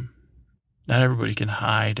not everybody can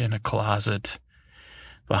hide in a closet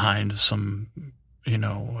behind some,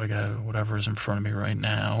 like whatever is in front of me right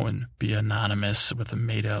now, and be anonymous with a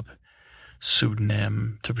made-up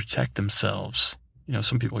pseudonym to protect themselves.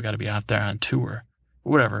 Some people got to be out there on tour,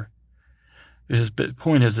 whatever. The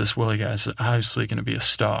point is, this Willie guy's obviously going to be a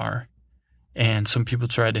star, and some people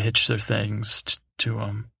tried to hitch their things to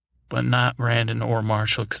him, but not Brandon or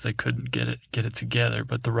Marshall, because they couldn't get it together.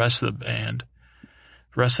 But the rest of the band,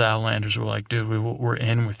 the rest of the Outlanders were like, dude, we're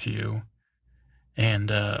in with you. And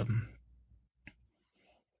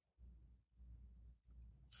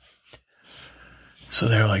so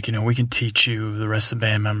they're like, we can teach you. The rest of the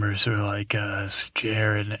band members are like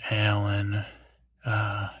Jared and Alan.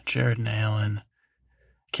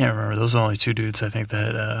 Can't remember. Those are the only two dudes I think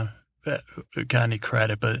that got any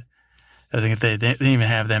credit, but I think they didn't even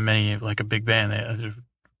have that many, like a big band.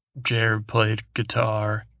 Jared played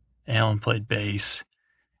guitar, Alan played bass.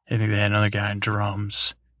 I think they had another guy on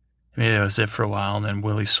drums. Maybe that was it for a while, and then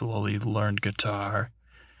Willie slowly learned guitar.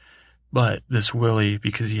 But this Willie,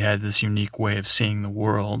 because he had this unique way of seeing the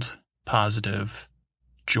world, positive,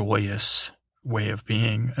 joyous way of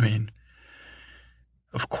being, I mean,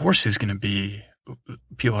 of course he's going to be,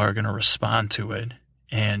 people are going to respond to it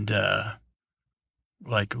and,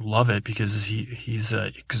 love it, because he's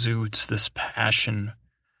exudes this passion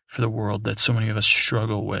for the world that so many of us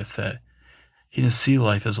struggle with, that he doesn't see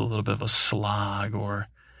life as a little bit of a slog or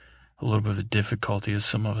a little bit of a difficulty, as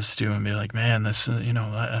some of us do, and be like, man, this,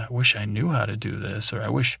 I wish I knew how to do this, or I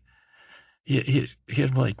wish he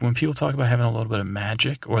had, like, when people talk about having a little bit of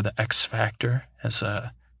magic or the X factor, as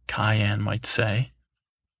Cayenne might say,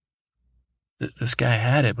 this guy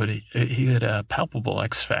had it, but he had a palpable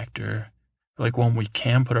X factor, like one we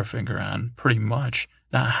can put our finger on, pretty much.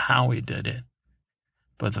 Not how he did it,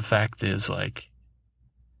 but the fact is, like,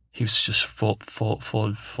 he was just full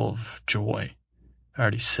of joy. I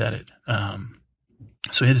already said it.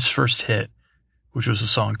 So he had his first hit, which was a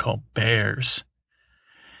song called Bears.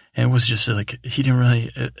 And it was just like, he didn't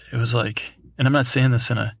really, it was like, and I'm not saying this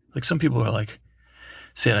in a, like, some people are like,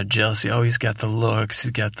 say out of jealousy, oh, he's got the looks,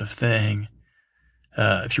 he's got the thing.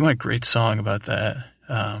 If you want a great song about that,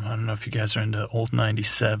 I don't know if you guys are into old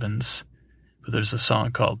 97s, but there's a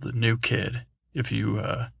song called The New Kid, if you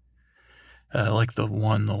like the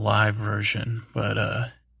live version, but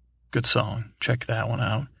good song. Check that one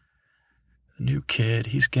out. The New Kid,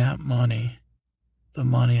 he's got money, the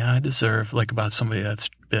money I deserve, like about somebody that's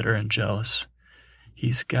bitter and jealous.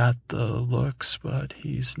 He's got the looks, but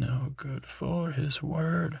he's no good for his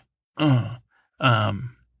word. So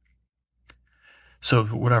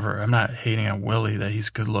whatever, I'm not hating on Willie that he's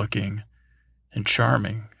good looking and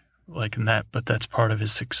charming like in that, but that's part of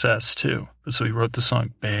his success too. So he wrote the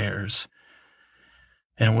song Bears,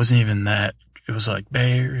 and it wasn't even that. It was like,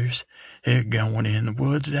 bears, they're going in the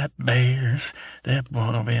woods, that bears, that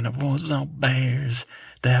one over in the woods, all bears,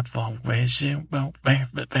 that fall where you go, bears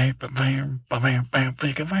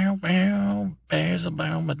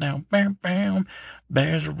about, but now,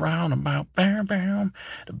 bears around about, the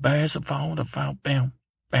bears are falling about, and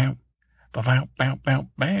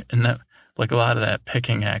that, like a lot of that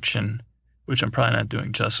picking action, which I'm probably not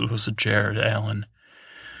doing justice, was a Jared Allen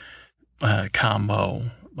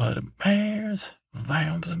combo. But the bears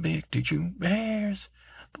found the big did you bears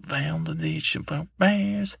found the beach about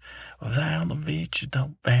bears found the beach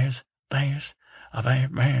don't bears bears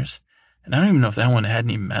and I don't even know if that one had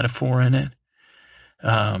any metaphor in it.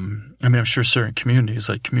 I mean, I'm sure certain communities,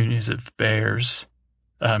 like communities of bears,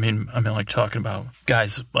 I mean like talking about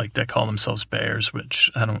guys like that call themselves bears, which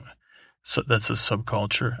I don't, so that's a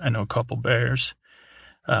subculture. I know a couple bears,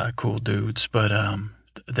 cool dudes, but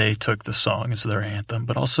they took the song as their anthem,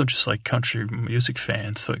 but also just like country music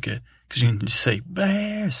fans took it because you can just say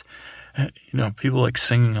bears, people like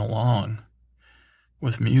singing along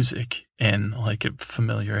with music and like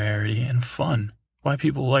familiarity and fun. Why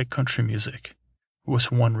people like country music?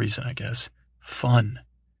 What's one reason, I guess? Fun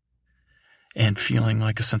and feeling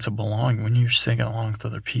like a sense of belonging when you're singing along with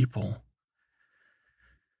other people.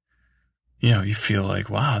 You feel like,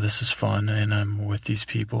 wow, this is fun, and I'm with these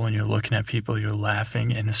people, and you're looking at people, you're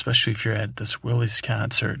laughing, and especially if you're at this Willie's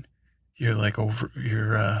concert, you're like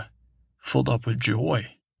you're filled up with joy.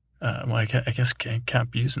 I guess I can't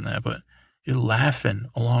be using that, but you're laughing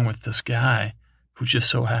along with this guy who's just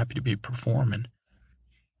so happy to be performing.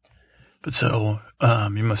 But so,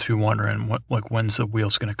 you must be wondering, when's the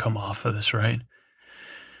wheels going to come off of this, right?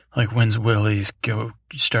 Like, when's Willie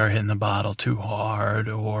start hitting the bottle too hard?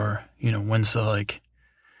 Or, when's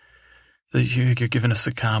you're giving us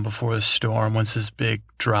the calm before the storm. When's this big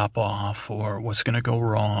drop off? Or what's going to go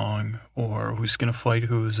wrong? Or who's going to fight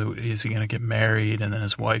who's? Is he going to get married and then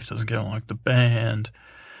his wife doesn't get along with the band?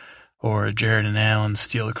 Or Jared and Alan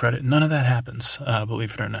steal the credit? None of that happens,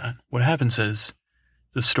 believe it or not. What happens is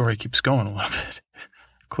the story keeps going a little bit,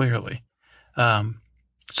 clearly.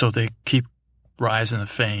 So they keep rising to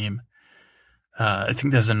fame. I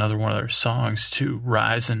think there's another one of their songs too.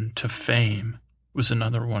 Rising to Fame was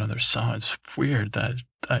another one of their songs. It's weird that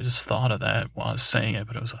I just thought of that while I was saying it,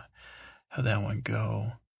 but it was like, how'd that one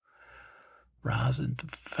go? Rising to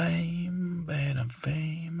fame, better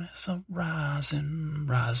fame, it's a rising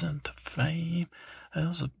to fame.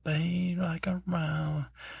 There's a babe like a round.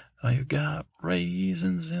 You got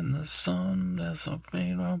raisins in the sun, that's a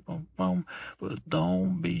fame, but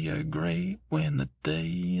don't be a grape when the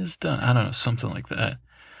day is done. I don't know, something like that.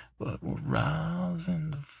 But we're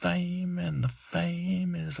rising to fame, and the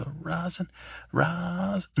fame is a rising.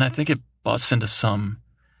 And I think it busts into some,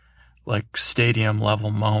 like, stadium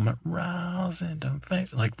level moment. Rising to fame,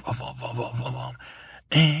 like,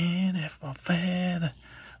 and if I feather,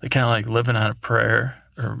 like, kind of like Living on a Prayer,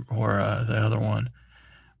 or the other one.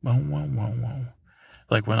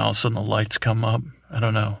 Like when all of a sudden the lights come up. I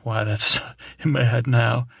don't know why that's in my head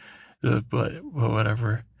now, but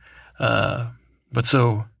whatever. But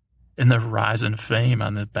so in the rise and fame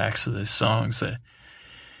on the backs of the songs, and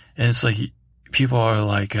it's like people are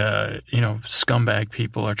like, scumbag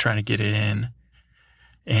people are trying to get in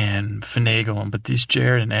and finagle them. But these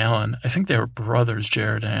Jared and Alan, I think they were brothers,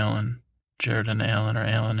 Jared and Alan, or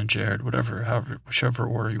Alan and Jared, whichever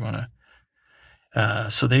order you want to.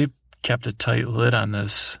 So they kept a tight lid on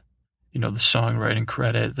this, the songwriting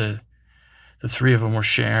credit. The three of them were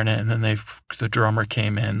sharing it, and then the drummer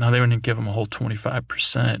came in. Now they wouldn't give him a whole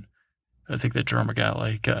 25%. I think the drummer got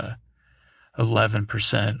like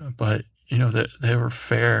 11%, but they were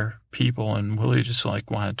fair people, and Willie just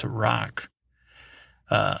wanted to rock.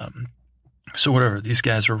 So whatever, these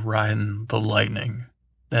guys were riding the lightning.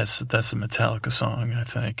 That's a Metallica song, I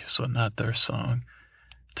think. So not their song,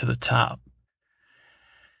 to the top.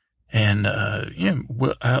 And,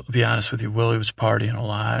 I'll be honest with you, Willie was partying a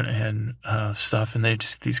lot and stuff, and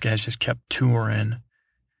these guys just kept touring,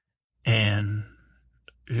 but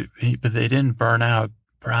they didn't burn out,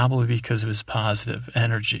 probably because of his positive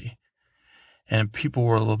energy. And people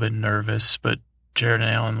were a little bit nervous, but Jared and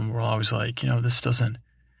Alan were always like, this doesn't,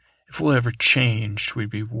 if Willie ever changed, we'd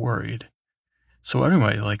be worried. So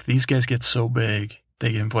anyway, like, these guys get so big,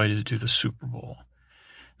 they get invited to do the Super Bowl.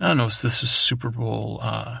 I don't know if this was Super Bowl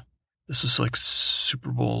This was like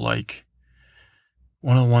Super Bowl, like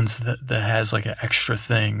one of the ones that has like an extra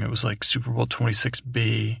thing. It was like Super Bowl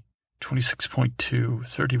 26B, 26.2,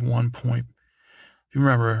 31 point. You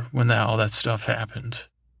remember when all that stuff happened?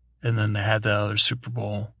 And then they had the other Super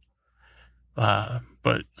Bowl.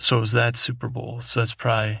 But so it was that Super Bowl. So that's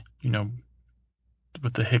probably,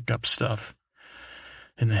 with the hiccup stuff.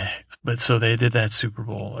 But so they did that Super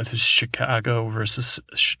Bowl. It was Chicago versus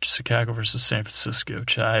San Francisco.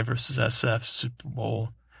 Chi versus SF Super Bowl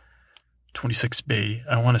 26B.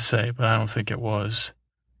 I want to say, but I don't think it was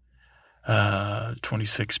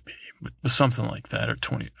 26B. But something like that, or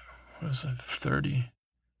 20. What was it?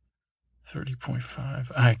 30.5.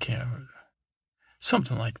 I can't.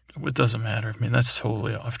 Something like, it doesn't matter. I mean, that's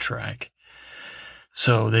totally off track.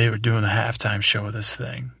 So they were doing the halftime show of this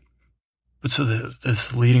thing. But so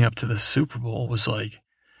this leading up to the Super Bowl was like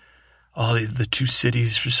all the two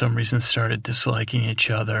cities for some reason started disliking each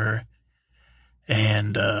other.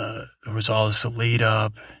 And there was all this lead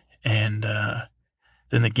up. And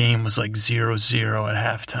then the game was like 0-0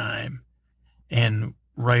 at halftime. And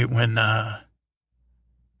right when, you know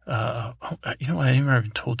what, I never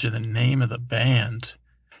even told you the name of the band.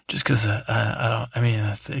 Just because,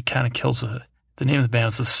 it kind of kills the name of the band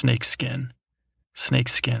was the SnakeSkin.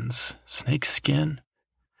 SnakeSkins. SnakeSkin?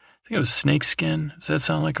 I think it was SnakeSkin. Does that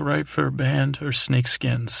sound like right for a band? Or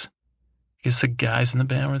SnakeSkins? I guess the guys in the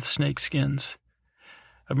band were the SnakeSkins.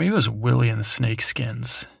 Or maybe it was Willie and the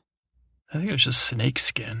SnakeSkins. I think it was just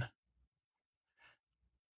SnakeSkin.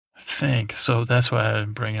 I think. So that's why I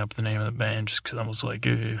didn't bring up the name of the band, just because I was like,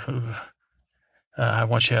 I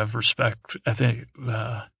want you to have respect. I think,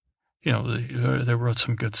 they wrote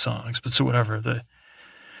some good songs. But so whatever, the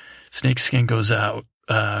SnakeSkin goes out.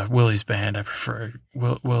 Willie's band, I prefer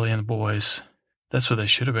Willie and the Boys. That's what they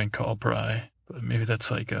should have been called, probably. But maybe that's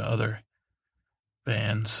like other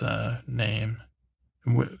band's name.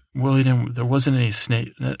 Willie didn't. There wasn't any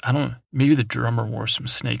snake. Maybe the drummer wore some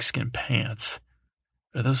snakeskin pants.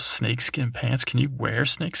 Are those snakeskin pants? Can you wear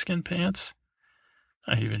snakeskin pants?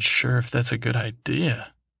 I'm not even sure if that's a good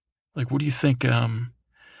idea. Like, what do you think? Is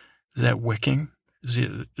that wicking?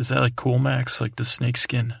 Is that like Cool Max, like the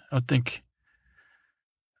snakeskin? I would think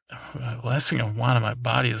the last thing I want on my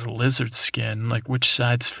body is lizard skin. Like, which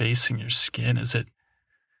side's facing your skin? Is it?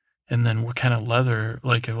 And then what kind of leather?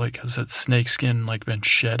 Like has that snakeskin like been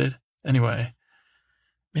shedded? Anyway.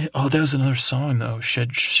 Oh, that was another song though.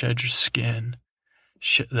 Shed your skin.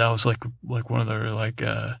 That was like one of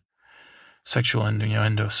their sexual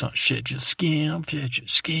innuendo songs. Shed your skin, feel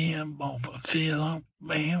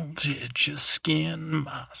man, shed your skin,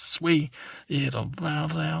 my sweet. It'll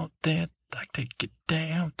valve out that. I take it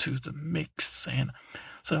down to the mix and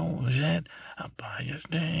so that I'll buy you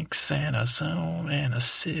drinks and a song and a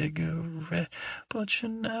cigarette. But I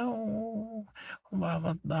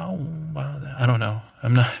don't know.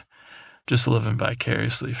 I'm not just living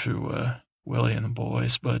vicariously through Willie and the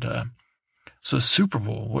Boys. But so Super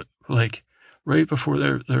Bowl, right before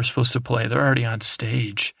they're supposed to play, they're already on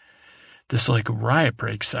stage. This riot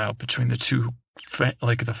breaks out between the two,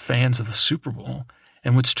 the fans of the Super Bowl.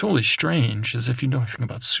 And what's totally strange is, if you know anything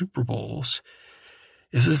about Super Bowls,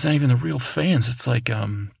 is it's not even the real fans. It's like a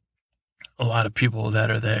lot of people that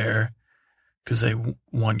are there because they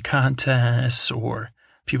won contests, or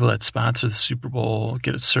people that sponsor the Super Bowl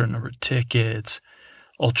get a certain number of tickets,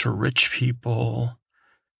 ultra rich people.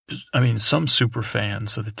 I mean, some super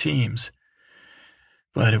fans of the teams.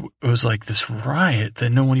 But it was like this riot that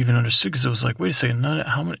no one even understood, because it was like, wait a second,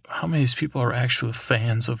 how many of these people are actual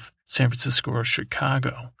fans of San Francisco or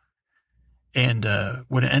Chicago? And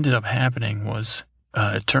what ended up happening was,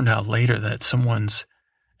 it turned out later that someone's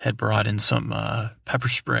had brought in some pepper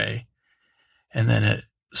spray, and then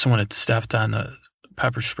someone had stepped on the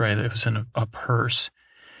pepper spray that was in a purse,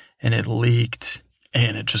 and it leaked,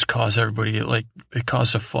 and it just caused everybody, it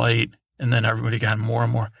caused a fight, and then everybody got more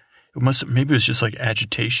and more. Maybe it was just like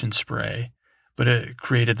agitation spray, but it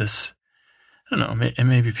created this, I don't know, and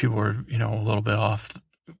maybe people were, a little bit off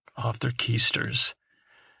their keisters.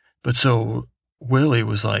 But so Willie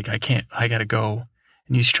was like, I gotta go.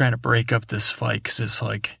 And he's trying to break up this fight, because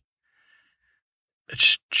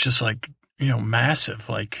it's just massive.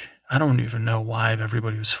 Like, I don't even know why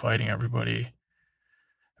everybody was fighting everybody.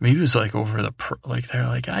 Maybe it was over they're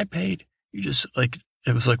like, I paid. You just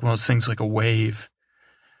it was like one of those things, like a wave.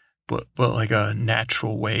 But like a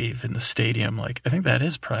natural wave in the stadium. I think that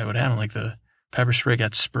is probably what happened. The pepper spray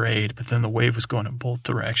got sprayed, but then the wave was going in both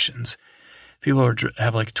directions. People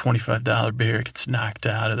have a $25 beer, gets knocked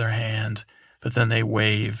out of their hand, but then they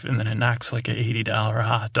wave, and then it knocks an $80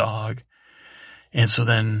 hot dog. And so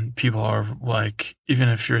then people are like, even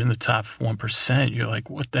if you're in the top 1%, you're like,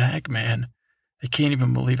 what the heck, man? I can't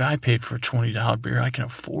even believe I paid for a $20 beer. I can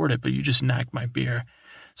afford it, but you just knocked my beer.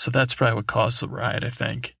 So that's probably what caused the riot, I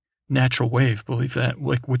think. Natural wave, believe that.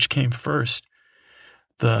 Like, which came first?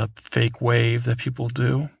 The fake wave that people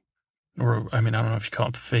do? Or, I mean, I don't know if you call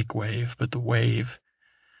it the fake wave, but the wave.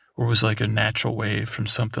 Or was like a natural wave from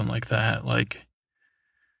something like that, like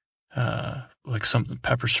something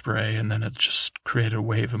pepper spray, and then it just created a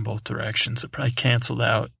wave in both directions. It probably canceled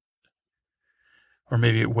out, or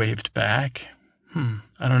maybe it waved back.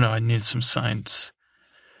 I don't know. I need some science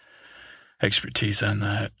expertise on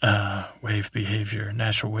that. Wave behavior,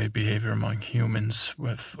 natural wave behavior among humans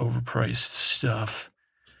with overpriced stuff,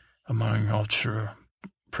 among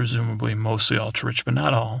presumably mostly ultra rich, but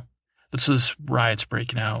not all. But so this riot's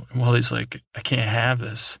breaking out. And Willie's like, I can't have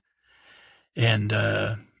this. And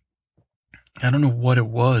I don't know what it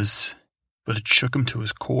was, but it shook him to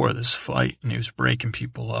his core, this fight, and he was breaking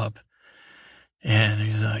people up. And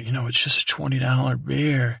he's like, it's just a $20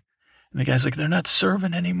 beer. And the guy's like, they're not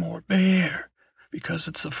serving any more beer because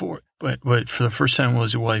it's the fourth. But for the first time with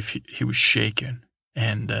his wife, he was shaken.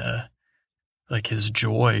 And like his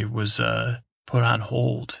joy was put on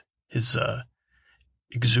hold. His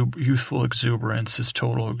youthful exuberance, his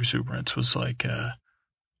total exuberance was like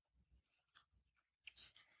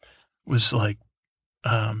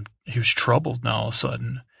he was troubled now all of a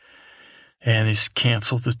sudden. And he's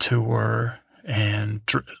canceled the tour. And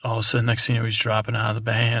all of a sudden, next thing you know, he's dropping out of the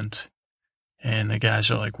band. And the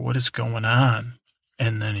guys are like, what is going on?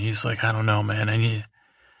 And then he's like, I don't know, man. I need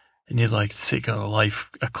like to take a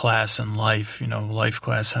class in life, life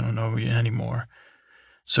class. I don't know anymore.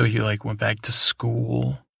 So he like went back to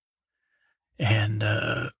school, and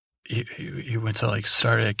he went to like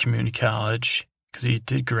started at community college because he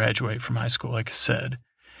did graduate from high school, like I said.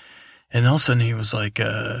 And all of a sudden he was like,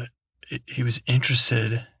 he was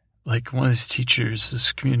interested. Like one of his teachers,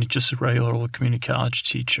 just a regular old community college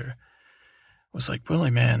teacher, was like,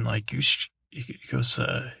 Willie, man, like he goes,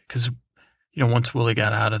 because, once Willie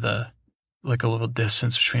got out of like a little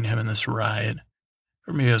distance between him and this riot,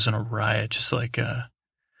 or maybe it wasn't a riot, just like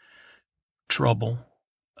trouble,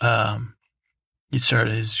 he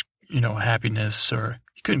started his, happiness, or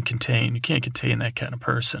you can't contain that kind of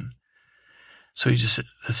person. So this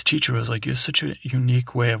teacher was like, you have such a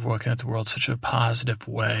unique way of looking at the world, such a positive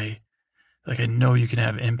way. Like, I know you can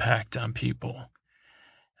have impact on people.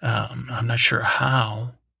 I'm not sure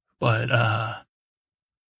how, but,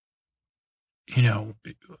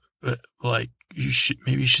 like you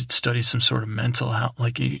should study some sort of mental health.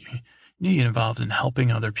 Like you need to get involved in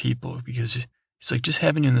helping other people, because it's like, just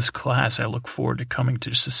having you in this class, I look forward to coming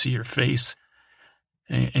to just to see your face.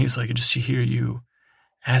 And he's like, just to hear you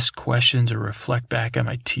ask questions or reflect back on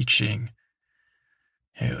my teaching.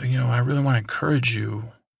 I really want to encourage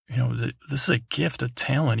you. This is a gift, a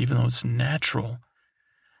talent, even though it's natural.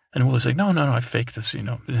 And Willie's like, no, I faked this,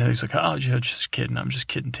 And he's like, oh, yeah, just kidding. I'm just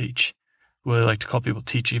kidding, teach. Willie like to call people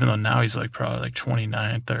teach, even though now he's like probably like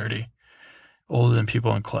 29, 30, older than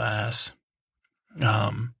people in class.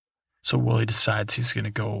 So Willie decides he's going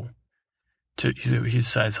to go he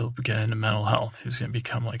decides he'll get into mental health. He's going to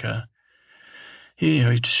become like he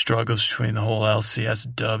just struggles between the whole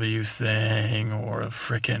LCSW thing or a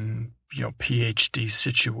freaking, PhD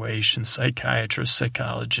situation, psychiatrist,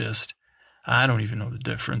 psychologist. I don't even know the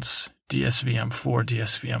difference. DSVM-4,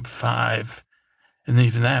 DSVM-5. And then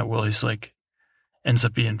even that, Willie's like, ends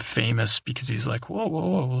up being famous because he's like,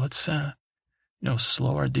 whoa, let's,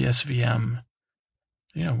 slow our DSVM.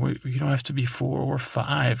 We don't have to be 4 or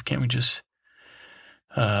 5. Can't we just,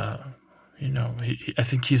 I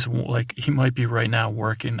think he's like, he might be right now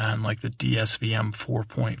working on like the DSVM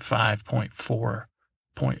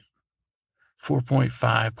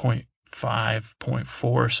 4.5.4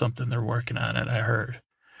 or something. They're working on it, I heard,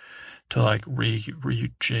 to like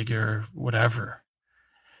rejigger whatever.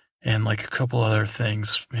 And like a couple other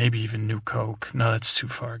things, maybe even new Coke. No, that's too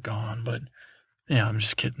far gone, but I'm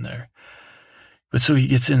just kidding there. But so he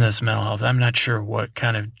gets in this mental health. I'm not sure what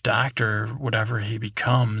kind of doctor, whatever he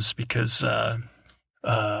becomes, because he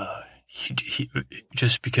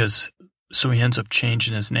ends up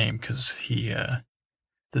changing his name because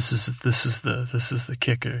this is the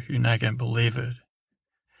kicker. You're not gonna believe it.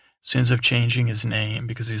 So he ends up changing his name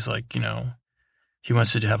because he's like, he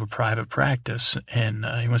wants to have a private practice, and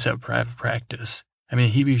he wants to have a private practice. I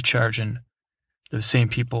mean, he'd be charging the same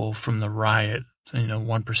people from the riot,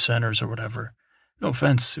 1%ers or whatever. No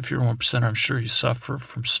offense, if you're a 1%er, I'm sure you suffer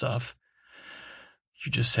from stuff.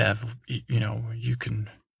 You just have, you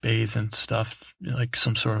can bathe in stuff like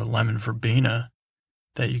some sort of lemon verbena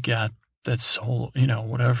that you got that's whole, you know,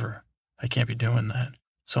 whatever. I can't be doing that.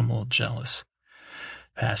 So I'm a little jealous.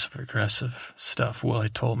 Passive aggressive stuff. Willie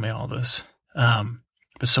told me all this.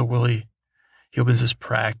 But so Willie, he opens his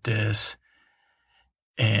practice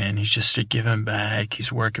and he's just giving back.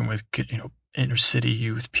 He's working with, you know, inner city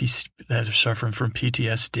youth that are suffering from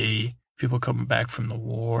PTSD, people coming back from the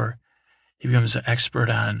war. He becomes an expert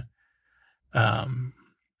on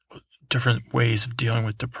different ways of dealing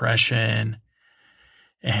with depression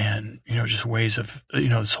and, you know, just ways of, you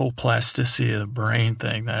know, this whole plasticity of the brain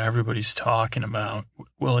thing that everybody's talking about.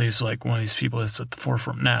 Willie's like one of these people that's at the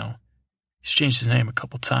forefront now. He's changed his name a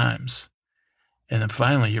couple times. And then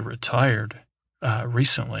finally he retired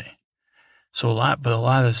recently. So a lot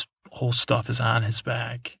of this whole stuff is on his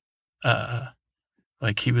back.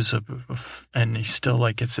 Like he was and he still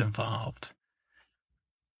like gets involved.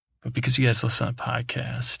 But because you guys listen to the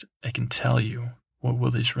podcast, I can tell you what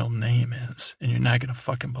Willie's real name is, and you're not going to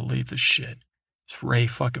fucking believe this shit. It's Ray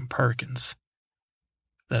fucking Perkins.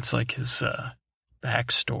 That's like his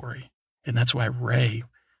backstory. And that's why Ray,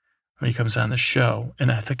 when he comes on the show,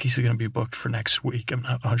 and I think he's going to be booked for next week. I'm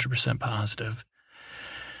not 100% positive.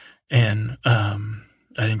 And I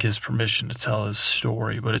didn't get his permission to tell his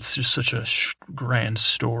story, but it's just such a grand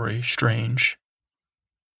story, strange,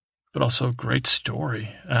 but also a great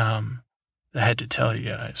story. I had to tell you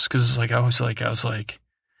guys, because it's like I was like,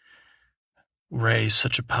 Ray's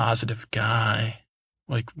such a positive guy.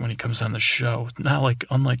 Like when he comes on the show, not like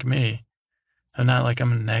unlike me, I'm not like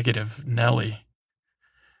I'm a negative Nelly,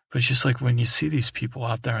 but it's just like when you see these people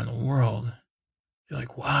out there in the world, you're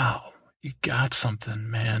like, wow, you got something,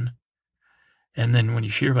 man. And then when you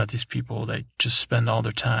hear about these people that just spend all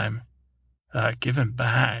their time giving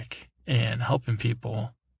back and helping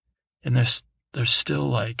people, and they're still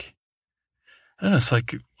like, I don't know, it's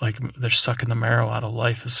like they're sucking the marrow out of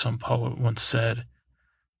life, as some poet once said,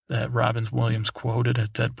 that Robin Williams quoted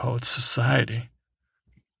at Dead Poets Society.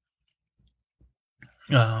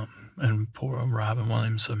 And poor Robin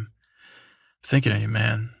Williams, I'm thinking of you,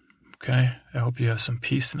 man. Okay? I hope you have some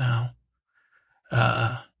peace now.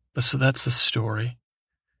 But so that's the story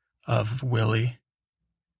of Willie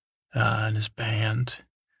and his band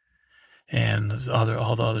and all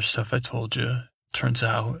the other stuff I told you. Turns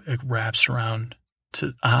out it wraps around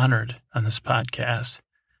to honored on this podcast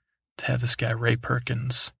to have this guy, Ray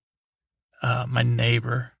Perkins, my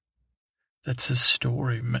neighbor. That's his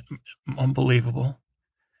story. Unbelievable.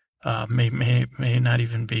 May not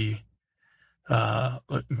even be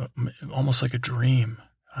almost like a dream,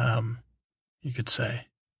 you could say.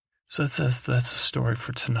 So that's the story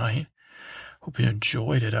for tonight. Hope you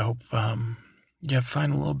enjoyed it. I hope,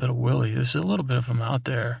 find a little bit of Willie. There's a little bit of him out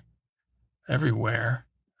there everywhere.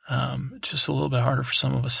 It's just a little bit harder for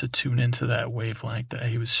some of us to tune into that wavelength that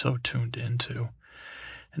he was so tuned into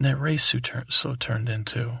and that Ray so turned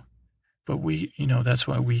into. But we, you know, that's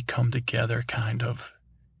why we come together, kind of.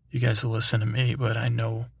 You guys listen to me, but I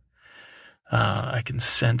know I can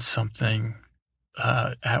sense something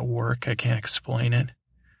at work. I can't explain it.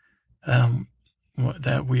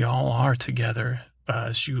 That we all are together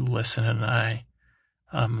as you listen, and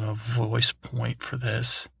I'm a voice point for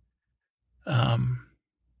this.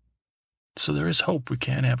 So there is hope. We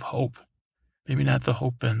can have hope. Maybe not the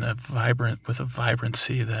hope and the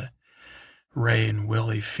vibrancy that Ray and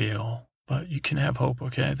Willie feel, but you can have hope,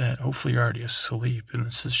 okay? That hopefully you're already asleep, and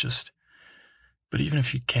this is just, but even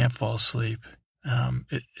if you can't fall asleep,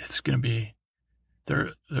 it's going to be,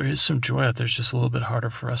 there is some joy out there. It's just a little bit harder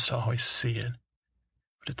for us to always see it,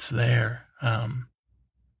 but it's there.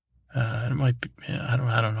 It might be, I don't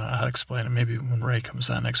know how to explain it. Maybe when Ray comes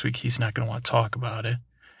on next week, he's not going to want to talk about it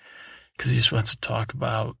because he just wants to talk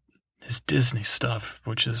about his Disney stuff,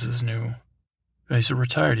 which is his new, he's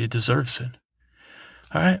retired. He deserves it.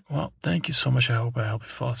 All right. Well, thank you so much. I hope you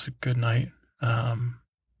fall asleep. Good night,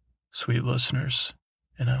 sweet listeners,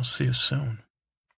 and I'll see you soon.